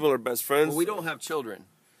 and some people are best friends. Well, we don't have children.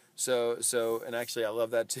 So, and actually, I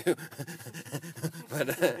love that too. but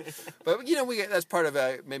that's part of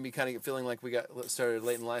maybe kind of feeling like we got started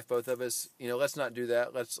late in life, both of us. Let's not do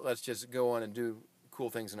that. Let's just go on and do cool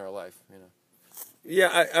things in our life.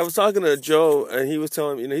 Yeah, I was talking to Joe, and he was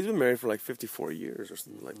telling me, he's been married for like 54 years or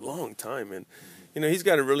something, like long time, and he's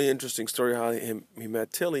got a really interesting story how he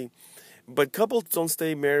met Tilly. But couples don't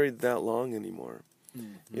stay married that long anymore.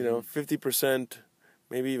 50%,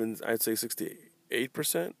 maybe even I'd say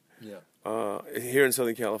 68%. Yeah. Here in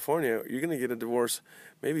Southern California, you're going to get a divorce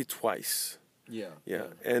maybe twice. Yeah.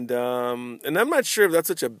 And I'm not sure if that's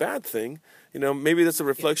such a bad thing. Maybe that's a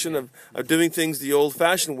reflection of doing things the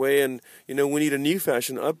old-fashioned way, and we need a new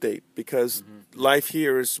fashion update because life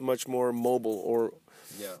here is much more mobile, or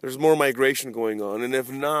there's more migration going on. And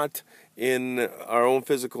if not in our own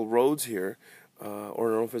physical roads here, or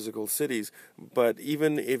in our own physical cities, but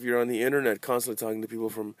even if you're on the internet constantly talking to people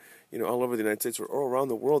from all over the United States or around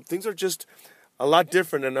the world, things are just a lot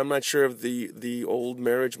different, and I'm not sure if the old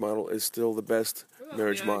marriage model is still the best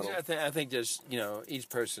marriage model. I think just each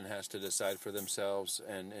person has to decide for themselves,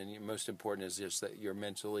 and most important is just that you're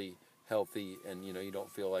mentally healthy, and you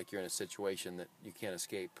don't feel like you're in a situation that you can't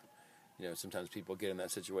escape. Sometimes people get in that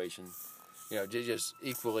situation. Just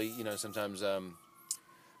equally, sometimes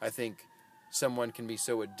I think someone can be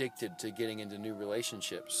so addicted to getting into new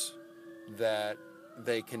relationships that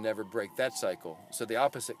they can never break that cycle. So the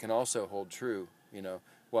opposite can also hold true.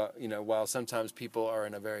 While sometimes people are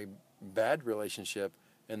in a very bad relationship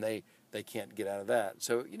and they can't get out of that.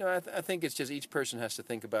 So I think it's just each person has to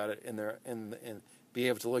think about it and be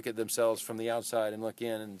able to look at themselves from the outside and look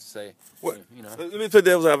in and say, Let me play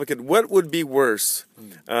devil's advocate. What would be worse?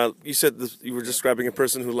 You said you were describing a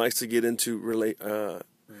person who likes to get into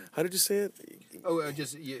how did you say it?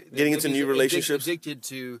 Getting into new relationships. Addicted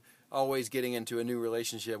to always getting into a new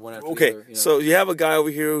relationship one after the other. So you have a guy over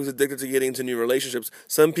here who's addicted to getting into new relationships.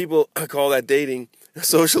 Some people call that dating,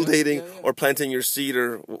 social dating, or planting your seed,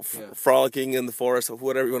 or frolicking in the forest, or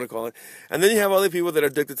whatever you want to call it. And then you have other people that are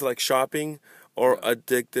addicted to like shopping, or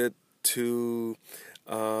addicted to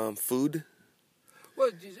food. Well,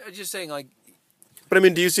 I'm just saying, like. But I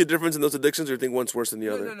mean, do you see a difference in those addictions, or do you think one's worse than the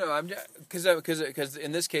other? No. Because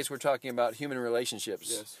in this case we're talking about human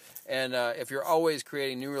relationships. Yes. And if you're always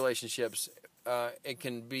creating new relationships, it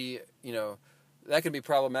can be that can be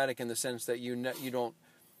problematic in the sense that you don't,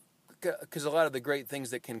 because a lot of the great things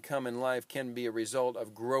that can come in life can be a result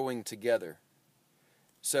of growing together.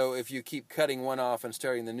 So if you keep cutting one off and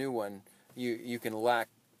starting the new one, you can lack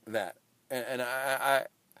that. And I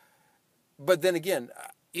but then again.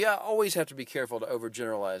 Always have to be careful to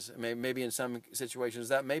overgeneralize. Maybe in some situations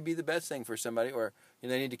that may be the best thing for somebody, or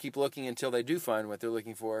they need to keep looking until they do find what they're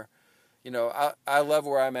looking for. I love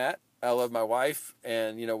where I'm at. I love my wife,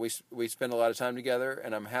 and we spend a lot of time together,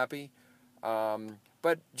 and I'm happy.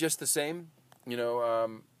 But just the same,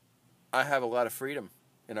 I have a lot of freedom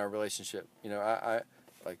in our relationship. I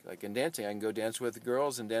like in dancing, I can go dance with the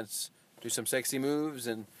girls and do some sexy moves,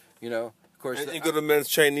 and Of course, and you go to men's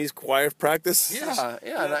Chinese choir practice.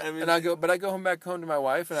 And I go back home to my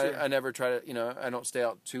wife, and I never try to, I don't stay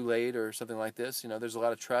out too late or something like this. There's a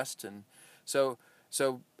lot of trust, and so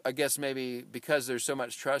I guess maybe because there's so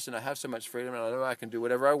much trust and I have so much freedom, and I know I can do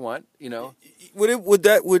whatever I want. Would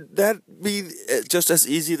that be just as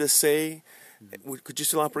easy to say? Could you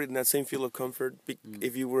still operate in that same feel of comfort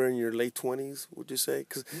if you were in your late 20s? Would you say?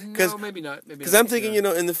 No, maybe not. Because I'm thinking,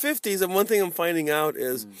 in the 50s, and one thing I'm finding out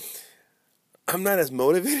is. I'm not as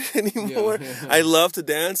motivated anymore. I love to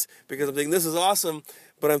dance because I'm thinking this is awesome,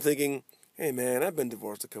 but I'm thinking, hey man, I've been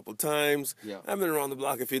divorced a couple of times. I've been around the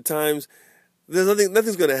block a few times.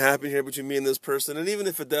 nothing's going to happen here between me and this person. And even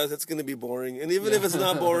if it does, it's going to be boring. And even if it's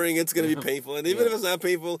not boring, it's going to be painful. And even if it's not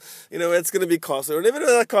painful, it's going to be costly. And even if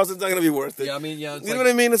it's not costly, it's not going to be worth it. Yeah, I mean, you know what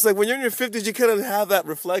I mean? It's like when you're in your 50s, you kind of have that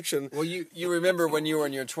reflection. Well, you remember when you were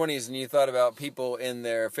in your 20s and you thought about people in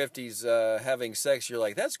their 50s having sex, you're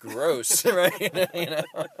like, that's gross, right?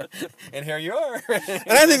 And here you are. And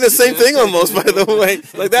I think the same thing almost, by the way.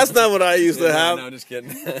 Like, that's not what I used to have. No, just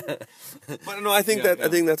kidding. But no, I think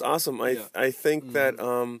that's awesome. I think that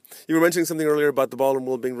you were mentioning something earlier about the ballroom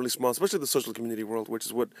world being really small, especially the social community world, which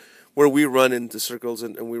is where we run into circles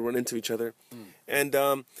and we run into each other. And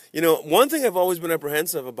one thing I've always been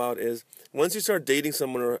apprehensive about is once you start dating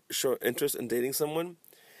someone or show interest in dating someone,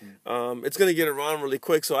 it's going to get around really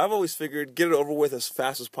quick. So I've always figured get it over with as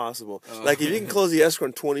fast as possible. Like if you can close the escrow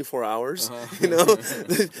in 24 hours,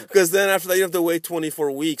 because then after that you have to wait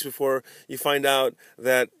 24 weeks before you find out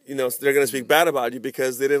that they're going to speak bad about you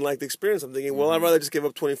because they didn't like the experience. I'm thinking, well, I'd rather just give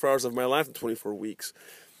up 24 hours of my life than 24 weeks.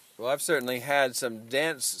 Well, I've certainly had some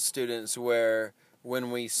dance students where when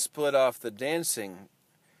we split off the dancing,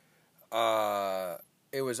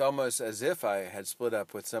 it was almost as if I had split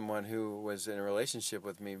up with someone who was in a relationship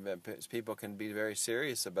with me. People can be very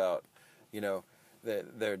serious about,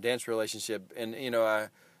 their dance relationship. And,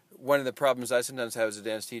 one of the problems I sometimes have as a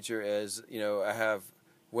dance teacher is, I have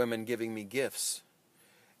women giving me gifts.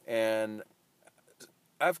 And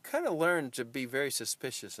I've kind of learned to be very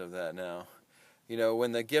suspicious of that now.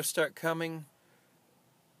 When the gifts start coming,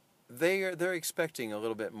 they're expecting a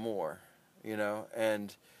little bit more,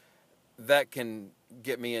 and that can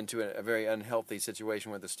get me into a very unhealthy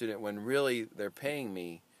situation with a student when really they're paying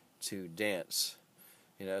me to dance.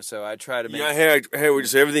 So I try to make... Yeah, hey, what you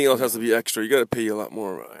say, everything else has to be extra. You got to pay you a lot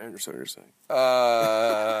more. I understand what you're saying.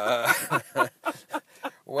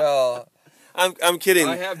 Well... I'm kidding.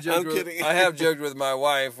 I have joked with my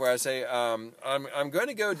wife where I say, I'm going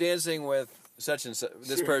to go dancing with such and such,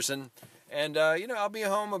 this person, and I'll be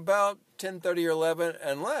home about 10:30 or 11,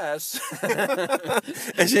 unless.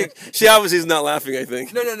 And she obviously is not laughing, I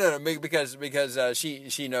think. No, because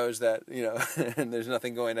she knows that there's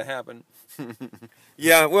nothing going to happen.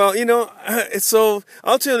 Yeah, well, so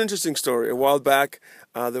I'll tell you an interesting story. A while back,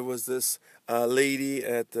 there was this lady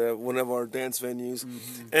at one of our dance venues,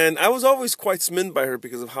 and I was always quite smitten by her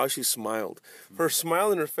because of how she smiled. Her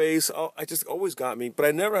smile in her face, I just always got me, but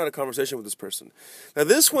I never had a conversation with this person. Now,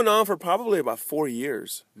 this went on for probably about 4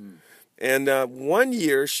 years, and 1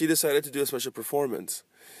 year, she decided to do a special performance,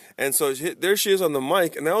 and so there she is on the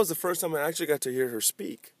mic, and that was the first time I actually got to hear her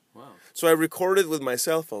speak. Wow. So I recorded with my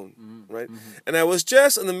cell phone, right? And I was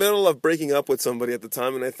just in the middle of breaking up with somebody at the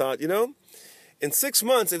time, and I thought, in 6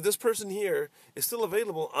 months, if this person here is still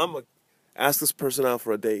available, I'm going to ask this person out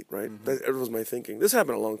for a date, right? That was my thinking. This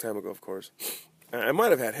happened a long time ago, of course. I might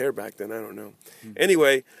have had hair back then, I don't know.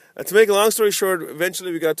 Anyway, to make a long story short,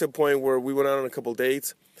 eventually we got to a point where we went out on a couple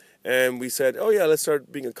dates, and we said, oh yeah, let's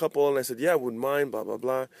start being a couple, and I said, yeah, I wouldn't mind, blah, blah,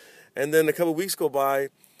 blah. And then a couple weeks go by,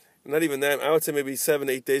 not even that, I would say maybe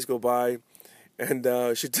 7-8 days go by, and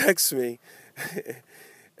she texts me,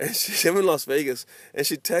 and I'm in Las Vegas, and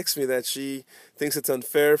she texts me that she thinks it's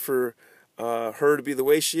unfair for her to be the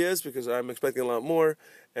way she is because I'm expecting a lot more,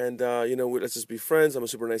 and let's just be friends. I'm a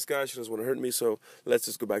super nice guy. She doesn't want to hurt me, so let's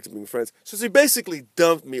just go back to being friends. So she basically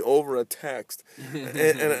dumped me over a text,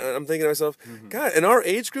 and I'm thinking to myself, God, in our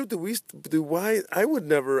age group, I've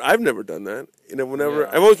never done that.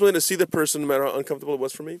 I'm always willing to see the person no matter how uncomfortable it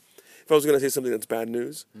was for me. If I was going to say something that's bad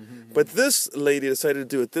news. But this lady decided to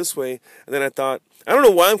do it this way, and then I thought, I don't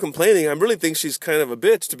know why I'm complaining. I really think she's kind of a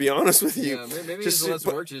bitch, to be honest with you. Yeah, maybe it's less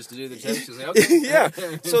work just to do the text. Okay. Yeah,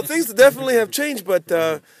 so things definitely have changed, but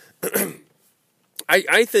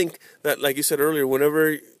I think that, like you said earlier,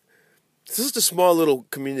 whenever... This is a small little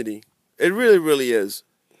community. It really, really is.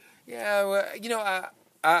 Yeah,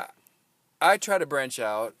 well, I try to branch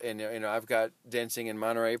out, and I've got dancing in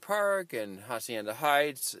Monterey Park and Hacienda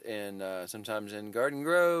Heights, and sometimes in Garden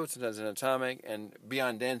Grove, sometimes in Atomic, and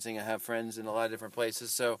beyond dancing, I have friends in a lot of different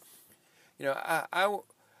places. So, I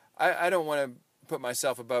don't want to put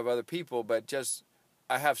myself above other people, but just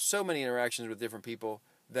I have so many interactions with different people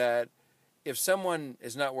that if someone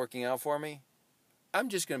is not working out for me, I'm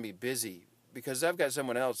just going to be busy because I've got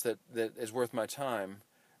someone else that is worth my time.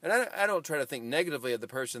 And I don't try to think negatively of the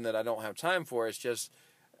person that I don't have time for. It's just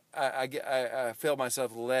I feel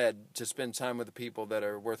myself led to spend time with the people that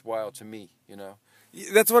are worthwhile to me,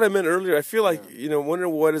 That's what I meant earlier. I feel like, wonder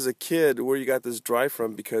what as a kid, where you got this drive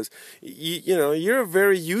from, because, you're a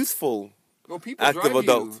very youthful, active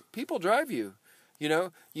adult. People drive you.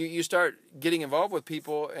 You start getting involved with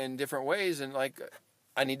people in different ways, and like,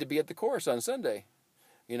 I need to be at the chorus on Sunday.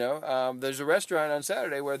 There's a restaurant on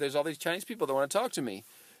Saturday where there's all these Chinese people that want to talk to me.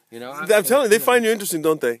 I'm telling you, they find you interesting,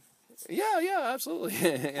 don't they? Yeah, absolutely.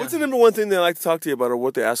 Yeah. What's the number one thing they like to talk to you about, or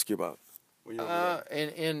what they ask you about? When you're over there?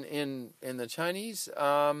 In the Chinese,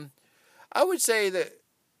 I would say that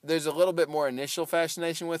there's a little bit more initial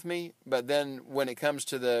fascination with me, but then when it comes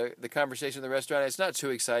to the conversation in the restaurant, it's not too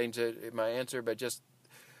exciting to my answer, but just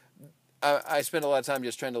I spend a lot of time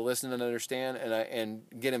just trying to listen and understand and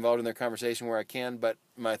get involved in their conversation where I can, but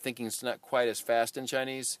my thinking's not quite as fast in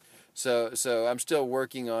Chinese. So I'm still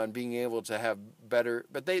working on being able to have better,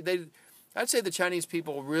 but I'd say the Chinese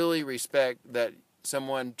people really respect that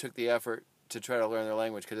someone took the effort to try to learn their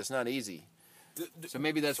language, because it's not easy. So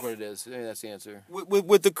maybe that's what it is. Maybe that's the answer.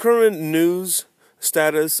 With the current news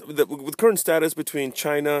status, with current status between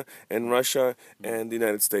China and Russia and the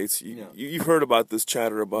United States, you've heard about this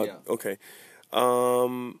chatter about. Yeah. Okay,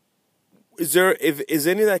 is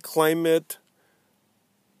any of that climate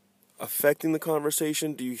affecting the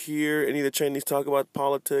conversation? Do you hear any of the Chinese talk about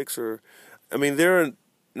politics? Or, I mean, they're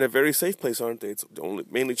in a very safe place, aren't they? It's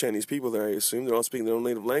mainly Chinese people there, I assume. They're all speaking their own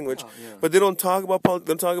native language. Yeah. But they don't talk about politics.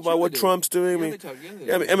 They don't talk about what Trump's doing.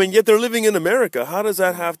 Yeah, I mean, yet they're living in America. How does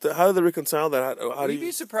that how do they reconcile that? How do You'd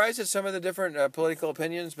be surprised at some of the different political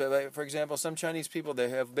opinions. But, like, for example, some Chinese people that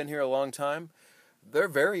have been here a long time, they're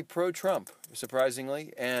very pro-Trump,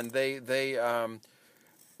 surprisingly. And they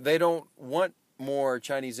don't want more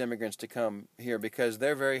Chinese immigrants to come here because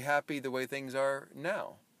they're very happy the way things are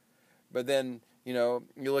now. But then, you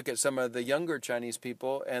look at some of the younger Chinese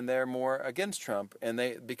people, and they're more against Trump, and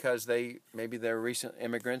because maybe they're recent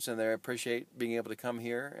immigrants and they appreciate being able to come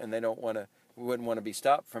here, and wouldn't want to be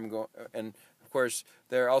stopped from going. And of course,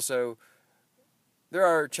 there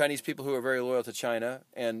are Chinese people who are very loyal to China,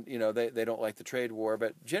 and they don't like the trade war.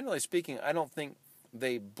 But generally speaking, I don't think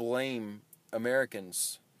they blame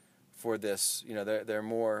Americans for this. They're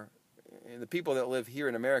more. The people that live here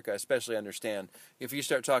in America especially understand. If you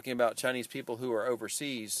start talking about Chinese people who are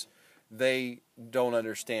overseas, they don't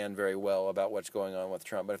understand very well about what's going on with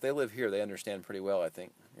Trump. But if they live here, they understand pretty well, I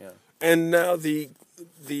think. Yeah. And now the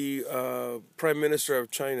Prime Minister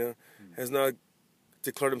of China has now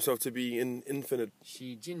declared himself to be in infinite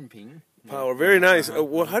Xi Jinping power. Very nice.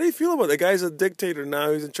 Well, how do you feel about it? The guy's a dictator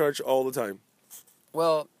now. He's in charge all the time.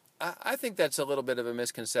 Well, I think that's a little bit of a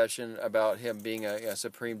misconception about him being a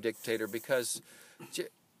supreme dictator, because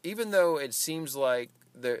even though it seems like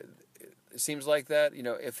that,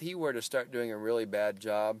 if he were to start doing a really bad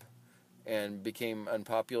job and became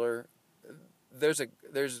unpopular,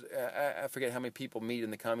 I forget how many people meet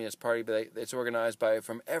in the Communist Party, but it's organized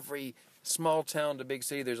from every small town to big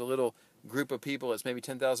city. There's a little group of people. It's maybe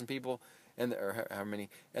 10,000 people. Or how many,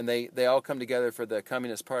 and they all come together for the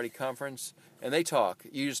Communist Party conference, and they talk.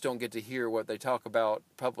 You just don't get to hear what they talk about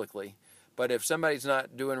publicly. But if somebody's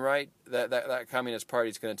not doing right, that Communist Party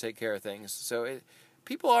is going to take care of things. So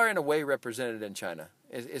people are in a way represented in China.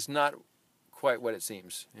 It's not quite what it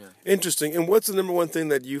semes. Yeah. Interesting. And what's the number one thing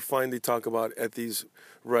that you find they talk about at these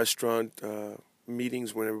restaurant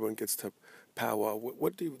meetings when everyone gets to powwow?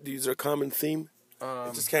 Is there a common theme?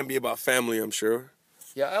 It just can't be about family, I'm sure.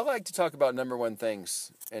 Yeah, I like to talk about number one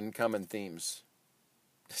things and common themes.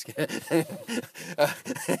 Just kidding.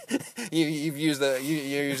 You're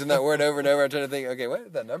using that word over and over. I'm trying to think. Okay, what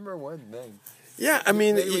is the number one thing? Yeah, I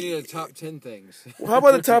mean, maybe we need a top 10 things. Well, how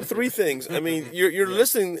about the top 3 things? I mean, you're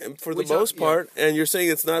listening for the most part, and you're saying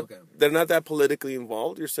it's not. Okay. They're not that politically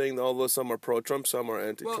involved. You're saying although some are pro-Trump, some are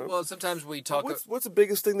anti-Trump. Well, sometimes we talk. What's the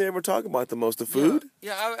biggest thing they ever talk about the most? The food?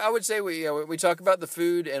 Yeah, I would say we talk about the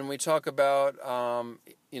food, and we talk about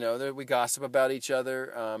we gossip about each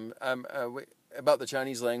other. About the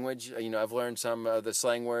Chinese language. I've learned some of the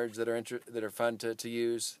slang words that are fun to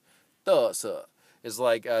use. 嘚瑟 is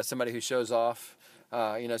like somebody who shows off.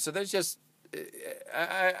 So there's just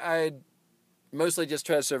I mostly just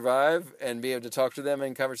try to survive and be able to talk to them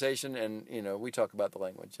in conversation, and we talk about the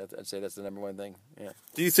language. I'd say that's the number one thing. Yeah.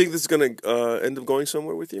 Do you think this is going to end up going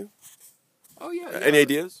somewhere with you? Oh yeah. Any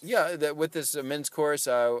ideas? Yeah, with this men's course,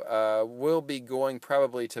 I will be going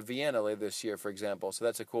probably to Vienna later this year, for example. So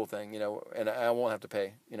that's a cool thing, and I won't have to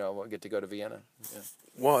pay. I'll get to go to Vienna. Yeah.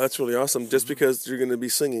 Wow, that's really awesome. Just because you're going to be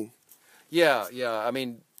singing. Yeah. I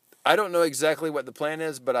mean, I don't know exactly what the plan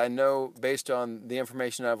is, but I know based on the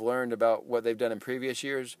information I've learned about what they've done in previous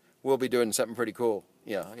years, we'll be doing something pretty cool.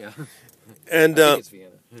 Yeah. And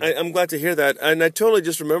I'm glad to hear that. And I totally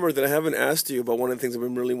just remembered that I haven't asked you about one of the things I've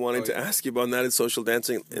been really wanting to ask you about, and that is social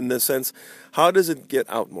dancing. In the sense, how does it get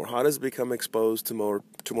out more? How does it become exposed to more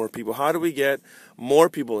people? How do we get more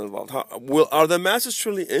people involved? Are the masses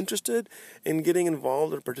truly interested in getting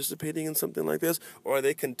involved or participating in something like this, or are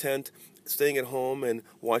they content staying at home and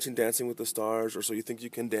watching Dancing with the Stars, or so you think you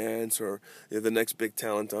can dance, or you're the next big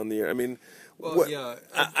talent on the air? I mean, Well, yeah.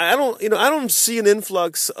 I don't, I don't see an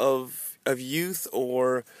influx of youth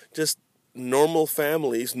or just normal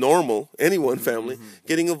families, anyone family,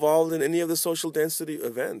 getting involved in any of the social density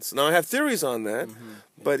events. Now, I have theories on that,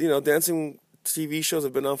 but, dancing TV shows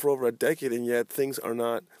have been on for over a decade, and yet things are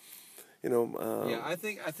not, Yeah, I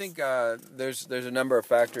think there's a number of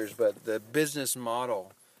factors, but the business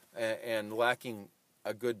model and lacking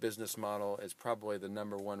a good business model is probably the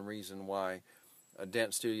number one reason why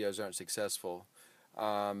dance studios aren't successful.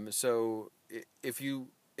 So if you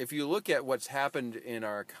look at what's happened in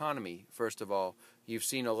our economy, first of all, you've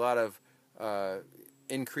seen a lot of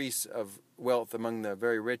increase of wealth among the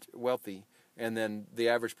very wealthy, and then the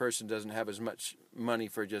average person doesn't have as much money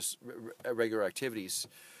for just regular activities.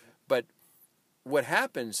 But what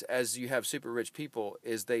happens as you have super rich people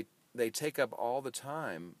is they take up all the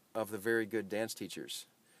time of the very good dance teachers,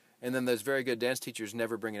 and then those very good dance teachers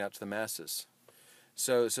never bring it out to the masses.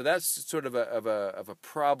 So that's sort of a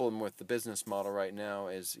problem with the business model right now.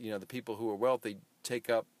 Is the people who are wealthy take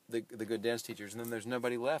up the good dance teachers, and then there's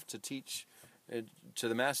nobody left to teach to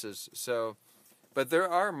the masses. So, but there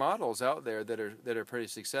are models out there that are pretty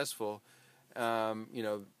successful.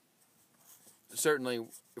 Certainly,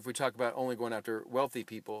 if we talk about only going after wealthy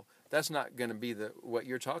people, that's not going to be what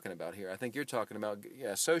you're talking about here. I think you're talking about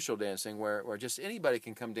social dancing, where just anybody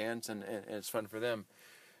can come dance and it's fun for them.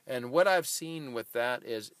 And what I've seen with that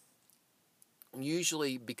is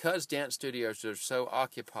usually because dance studios are so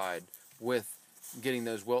occupied with getting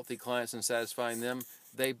those wealthy clients and satisfying them,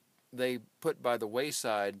 they put by the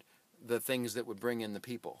wayside the things that would bring in the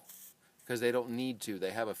people because they don't need to. They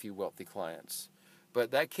have a few wealthy clients. But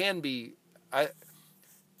that can be, an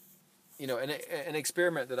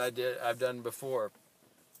experiment that I've done before.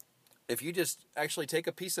 If you just actually take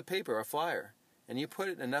a piece of paper, a flyer, and you put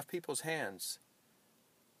it in enough people's hands,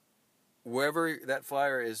 wherever that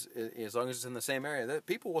flyer is, as long as it's in the same area, that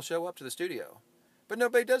people will show up to the studio. But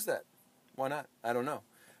nobody does that. Why not? I don't know.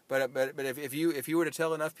 But if you were to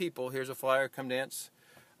tell enough people, here's a flyer, come dance,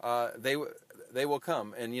 they will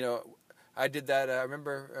come. And I did that. I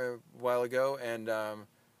remember a while ago, and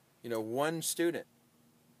one student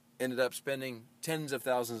ended up spending tens of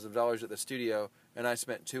thousands of dollars at the studio, and I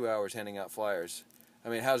spent 2 hours handing out flyers. I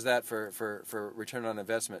mean, how's that for return on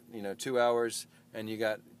investment? 2 hours, and you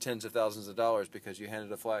got tens of thousands of dollars because you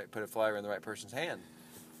put a flyer in the right person's hand.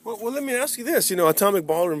 Well, let me ask you this. Atomic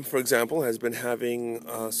Ballroom, for example, has been having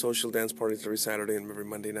social dance parties every Saturday and every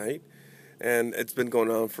Monday night. And it's been going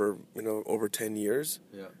on for, over 10 years.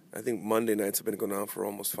 Yeah. I think Monday nights have been going on for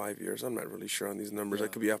almost 5 years. I'm not really sure on these numbers. Yeah. I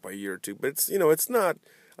could be off by a year or two. But it's, it's not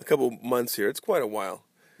a couple months here. It's quite a while.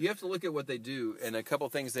 You have to look at what they do and a couple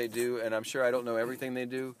things they do. And I'm sure I don't know everything they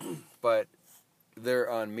do. But they're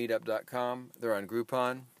on meetup.com. They're on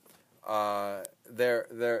Groupon.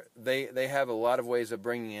 They have a lot of ways of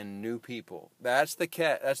bringing in new people. That's the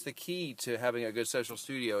key to having a good social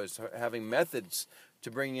studio, is having methods to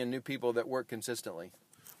bring in new people that work consistently.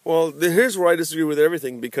 Well, here's where I disagree with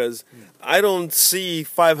everything, because I don't see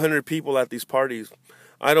 500 people at these parties.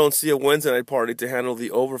 I don't see a Wednesday night party to handle the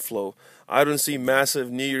overflow. I don't see massive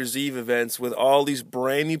New Year's Eve events with all these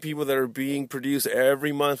brand new people that are being produced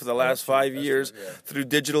every month for the last 5 years through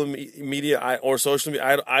digital media or social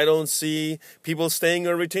media. I don't see people staying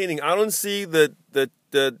or retaining. I don't see the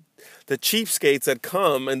cheapskates that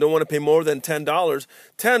come and don't want to pay more than $10.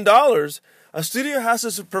 $10. A studio has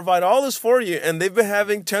to provide all this for you, and they've been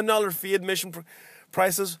having $10 fee admission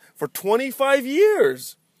prices for 25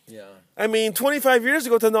 years. Yeah. I mean, 25 years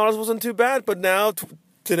ago, $10 wasn't too bad, but now,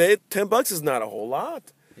 today, $10 is not a whole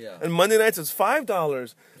lot. Yeah. And Monday nights, it's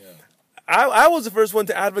 $5. Yeah. I was the first one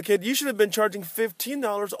to advocate you should have been charging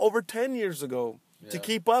 $15 over 10 years ago to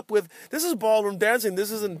keep up with. This is ballroom dancing.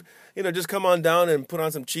 This isn't, just come on down and put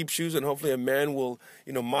on some cheap shoes and hopefully a man will,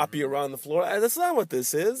 mop you around the floor. That's not what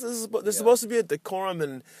this is. This is supposed to be a decorum,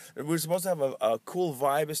 and we're supposed to have a cool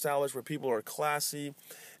vibe established where people are classy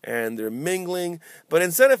and they're mingling. But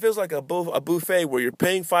instead it feels like a buffet where you're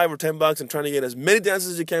paying $5 or $10 and trying to get as many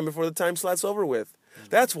dances as you can before the time slot's over with.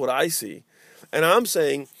 That's what I see. And I'm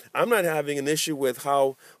saying I'm not having an issue with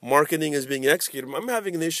how marketing is being executed. I'm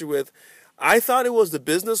having an issue with, I thought it was the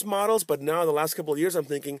business models, but now in the last couple of years I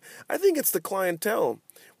think it's the clientele.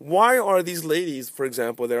 Why are these ladies, for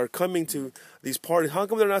example, that are coming to these parties, how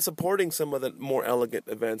come they're not supporting some of the more elegant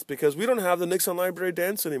events? Because we don't have the Nixon Library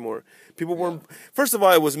dance anymore. People weren't, first of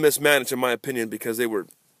all, it was mismanaged in my opinion because they were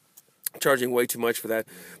charging way too much for that.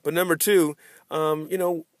 But number two,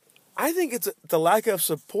 I think it's the lack of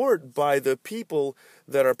support by the people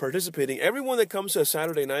that are participating. Everyone that comes to a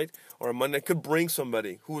Saturday night or a Monday could bring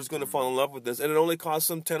somebody who is going to fall in love with this, and it only costs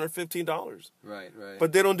them $10 or $15. Right.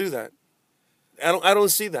 But they don't do that. I don't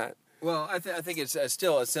see that. Well, I think it's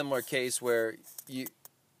still a similar case where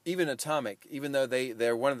even Atomic, even though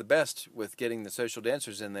they're one of the best with getting the social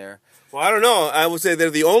dancers in there. Well, I don't know. I would say they're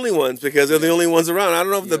the only ones because they're the only ones around. I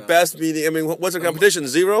don't know if the best meaning. I mean, what's their competition?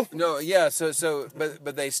 Zero? No, yeah.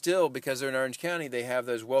 But they still, because they're in Orange County, they have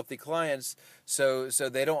those wealthy clients. So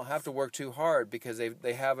they don't have to work too hard because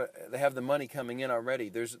they have the money coming in already.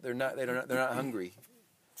 They're not hungry.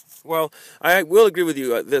 Well, I will agree with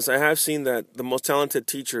you this. I have seen that the most talented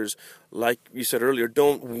teachers, like you said earlier,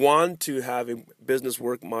 don't want to have a business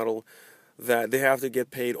work model that they have to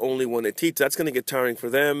get paid only when they teach. That's going to get tiring for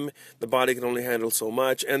them. The body can only handle so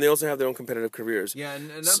much, and they also have their own competitive careers. Yeah,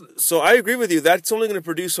 so I agree with you. That's only going to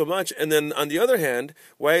produce so much. And then on the other hand,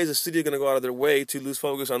 why is a studio going to go out of their way to lose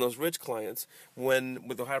focus on those rich clients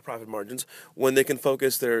with the higher profit margins when they can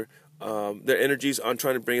focus their energies on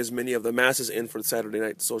trying to bring as many of the masses in for the Saturday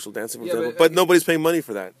night social dancing, for example. But nobody's paying money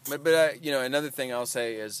for that. But another thing I'll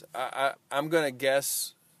say is I'm going to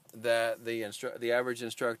guess that the average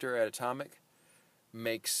instructor at Atomic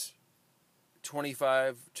makes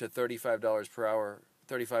 $25 to $35 per hour,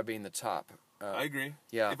 35 being the top. I agree.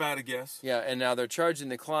 Yeah. If I had to guess. Yeah, and now they're charging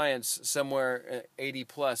the clients somewhere 80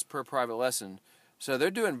 plus per private lesson. So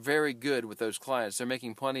they're doing very good with those clients. They're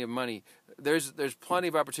making plenty of money. There's plenty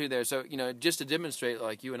of opportunity there. So, just to demonstrate,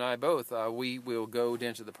 like you and I both, we will go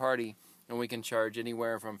dance at the party, and we can charge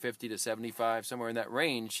anywhere from 50 to 75, somewhere in that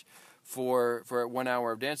range, for 1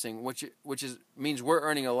 hour of dancing, which means we're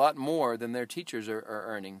earning a lot more than their teachers are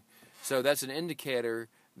earning. So that's an indicator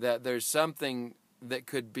that there's something that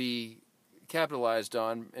could be capitalized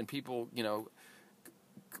on, and people,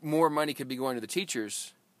 more money could be going to the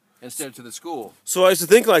teachers instead of to the school. So I used to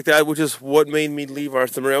think like that, which is what made me leave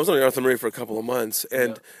Arthur Murray. I was only Arthur Murray for a couple of months,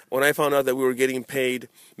 and when I found out that we were getting paid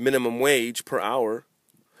minimum wage per hour,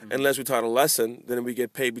 unless we taught a lesson, then we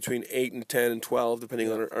get paid between 8 and 10 and 12,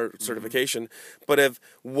 depending on our certification. But if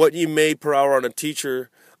what you made per hour on a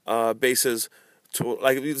teacher basis,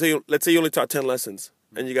 let's say you only taught 10 lessons,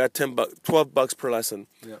 and you got $12 per lesson.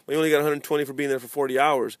 Yeah. Well, you only got 120 for being there for 40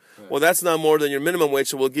 hours. Right. Well, that's not more than your minimum wage,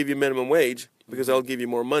 so we'll give you minimum wage because they'll give you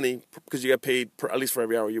more money because you got paid at least for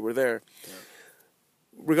every hour you were there.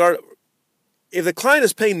 Yeah. If the client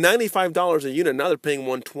is paying $95 a unit, now they're paying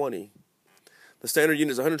 $120. The standard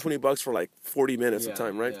unit is $120 for like 40 minutes of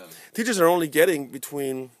time, right? Yeah. Teachers are only getting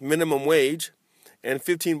between minimum wage and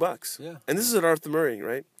 $15. Yeah. And this is at Arthur Murray,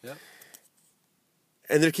 right? Yeah.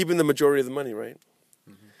 And they're keeping the majority of the money, right?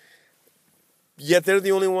 Yet they're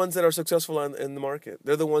the only ones that are successful in the market.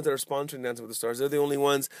 They're the ones that are sponsoring Dancing with the Stars. They're the only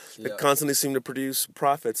ones that constantly seem to produce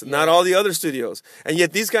profits. Not all the other studios. And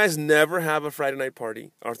yet these guys never have a Friday night party.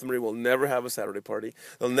 Arthur Murray will never have a Saturday party.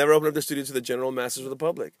 They'll never open up their studio to the general masses of the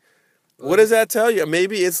public. What does that tell you?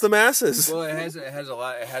 Maybe it's the masses. Well, it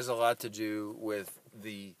has a lot to do with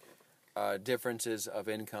the differences of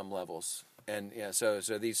income levels. And so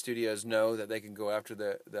these studios know that they can go after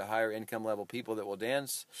the higher income level people that will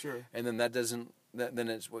dance. Sure. And then then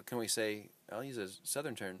it's, what can we say? I'll use a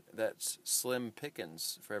southern term. That's slim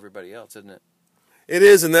pickings for everybody else, isn't it? It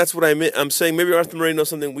is, and that's what I'm saying. Maybe Arthur Murray knows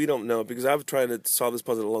something we don't know, because I've tried to solve this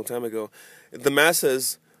puzzle a long time ago. The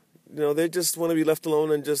masses, they just want to be left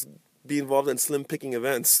alone and just be involved in slim picking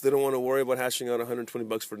events. They don't want to worry about hashing out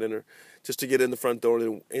 $120 for dinner just to get in the front door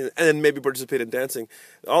and then maybe participate in dancing.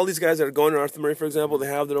 All these guys that are going to Arthur Murray, for example, they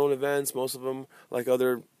have their own events. Most of them, like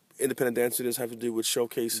other independent dance studios, have to do with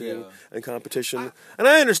showcasing and competition. And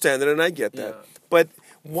I understand that, and I get that. But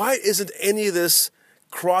why isn't any of this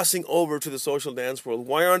crossing over to the social dance world?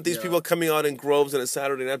 Why aren't these people coming out in groves on a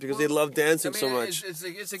Saturday night because they love dancing so much?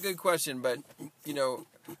 It's a good question, but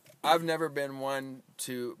I've never been one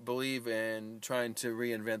to believe in trying to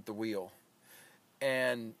reinvent the wheel.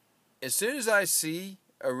 And as soon as I see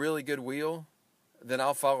a really good wheel, then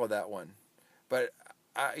I'll follow that one. But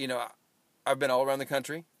I've been all around the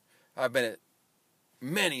country. I've been at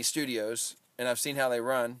many studios, and I've seen how they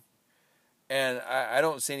run. And I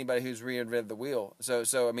don't see anybody who's reinvented the wheel. So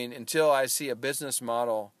until I see a business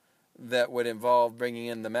model that would involve bringing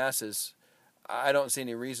in the masses, I don't see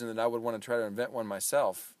any reason that I would want to try to invent one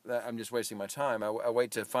myself. I'm just wasting my time. I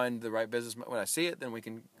wait to find the right business. When I see it, then we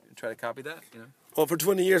can try to copy that. Well, for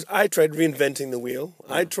 20 years, I tried reinventing the wheel.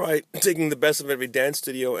 Yeah. I tried taking the best of every dance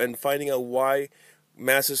studio and finding out why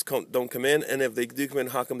masses don't come in, and if they do come in,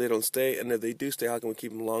 how come they don't stay, and if they do stay, how come we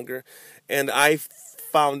keep them longer? And I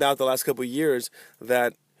found out the last couple of years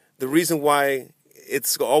that the reason why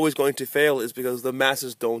it's always going to fail is because the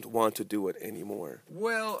masses don't want to do it anymore.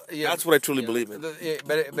 Well, yeah, that's what I truly believe in.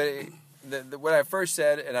 What I first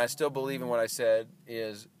said, and I still believe in what I said,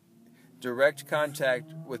 is direct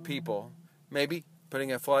contact with people, maybe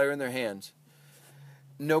putting a flyer in their hands.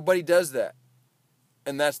 Nobody does that.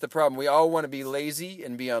 And that's the problem. We all want to be lazy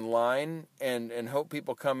and be online and hope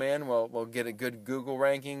people come in. We'll get a good Google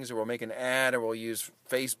rankings, or we'll make an ad, or we'll use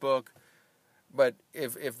Facebook. But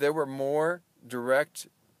if there were more direct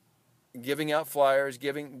giving out flyers,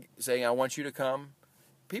 saying, I want you to come,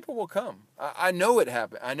 people will come. I know it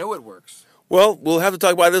happened. I know it works. Well, we'll have to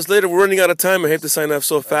talk about this later. We're running out of time. I hate to sign off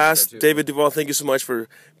so fast. David Duval, thank you so much for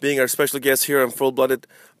being our special guest here on Full Blooded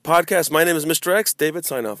Podcast. My name is Mr. X. David,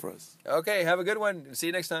 sign off for us. Okay, have a good one. See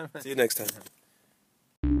you next time. See you next time.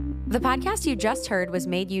 The podcast you just heard was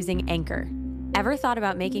made using Anchor. Ever thought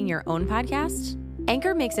about making your own podcast?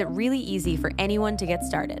 Anchor makes it really easy for anyone to get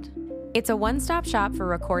started. It's a one-stop shop for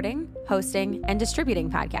recording, hosting, and distributing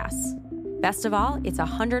podcasts. Best of all, it's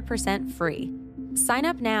 100% free. Sign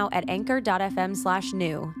up now at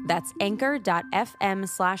anchor.fm/new. That's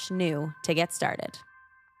anchor.fm/new to get started.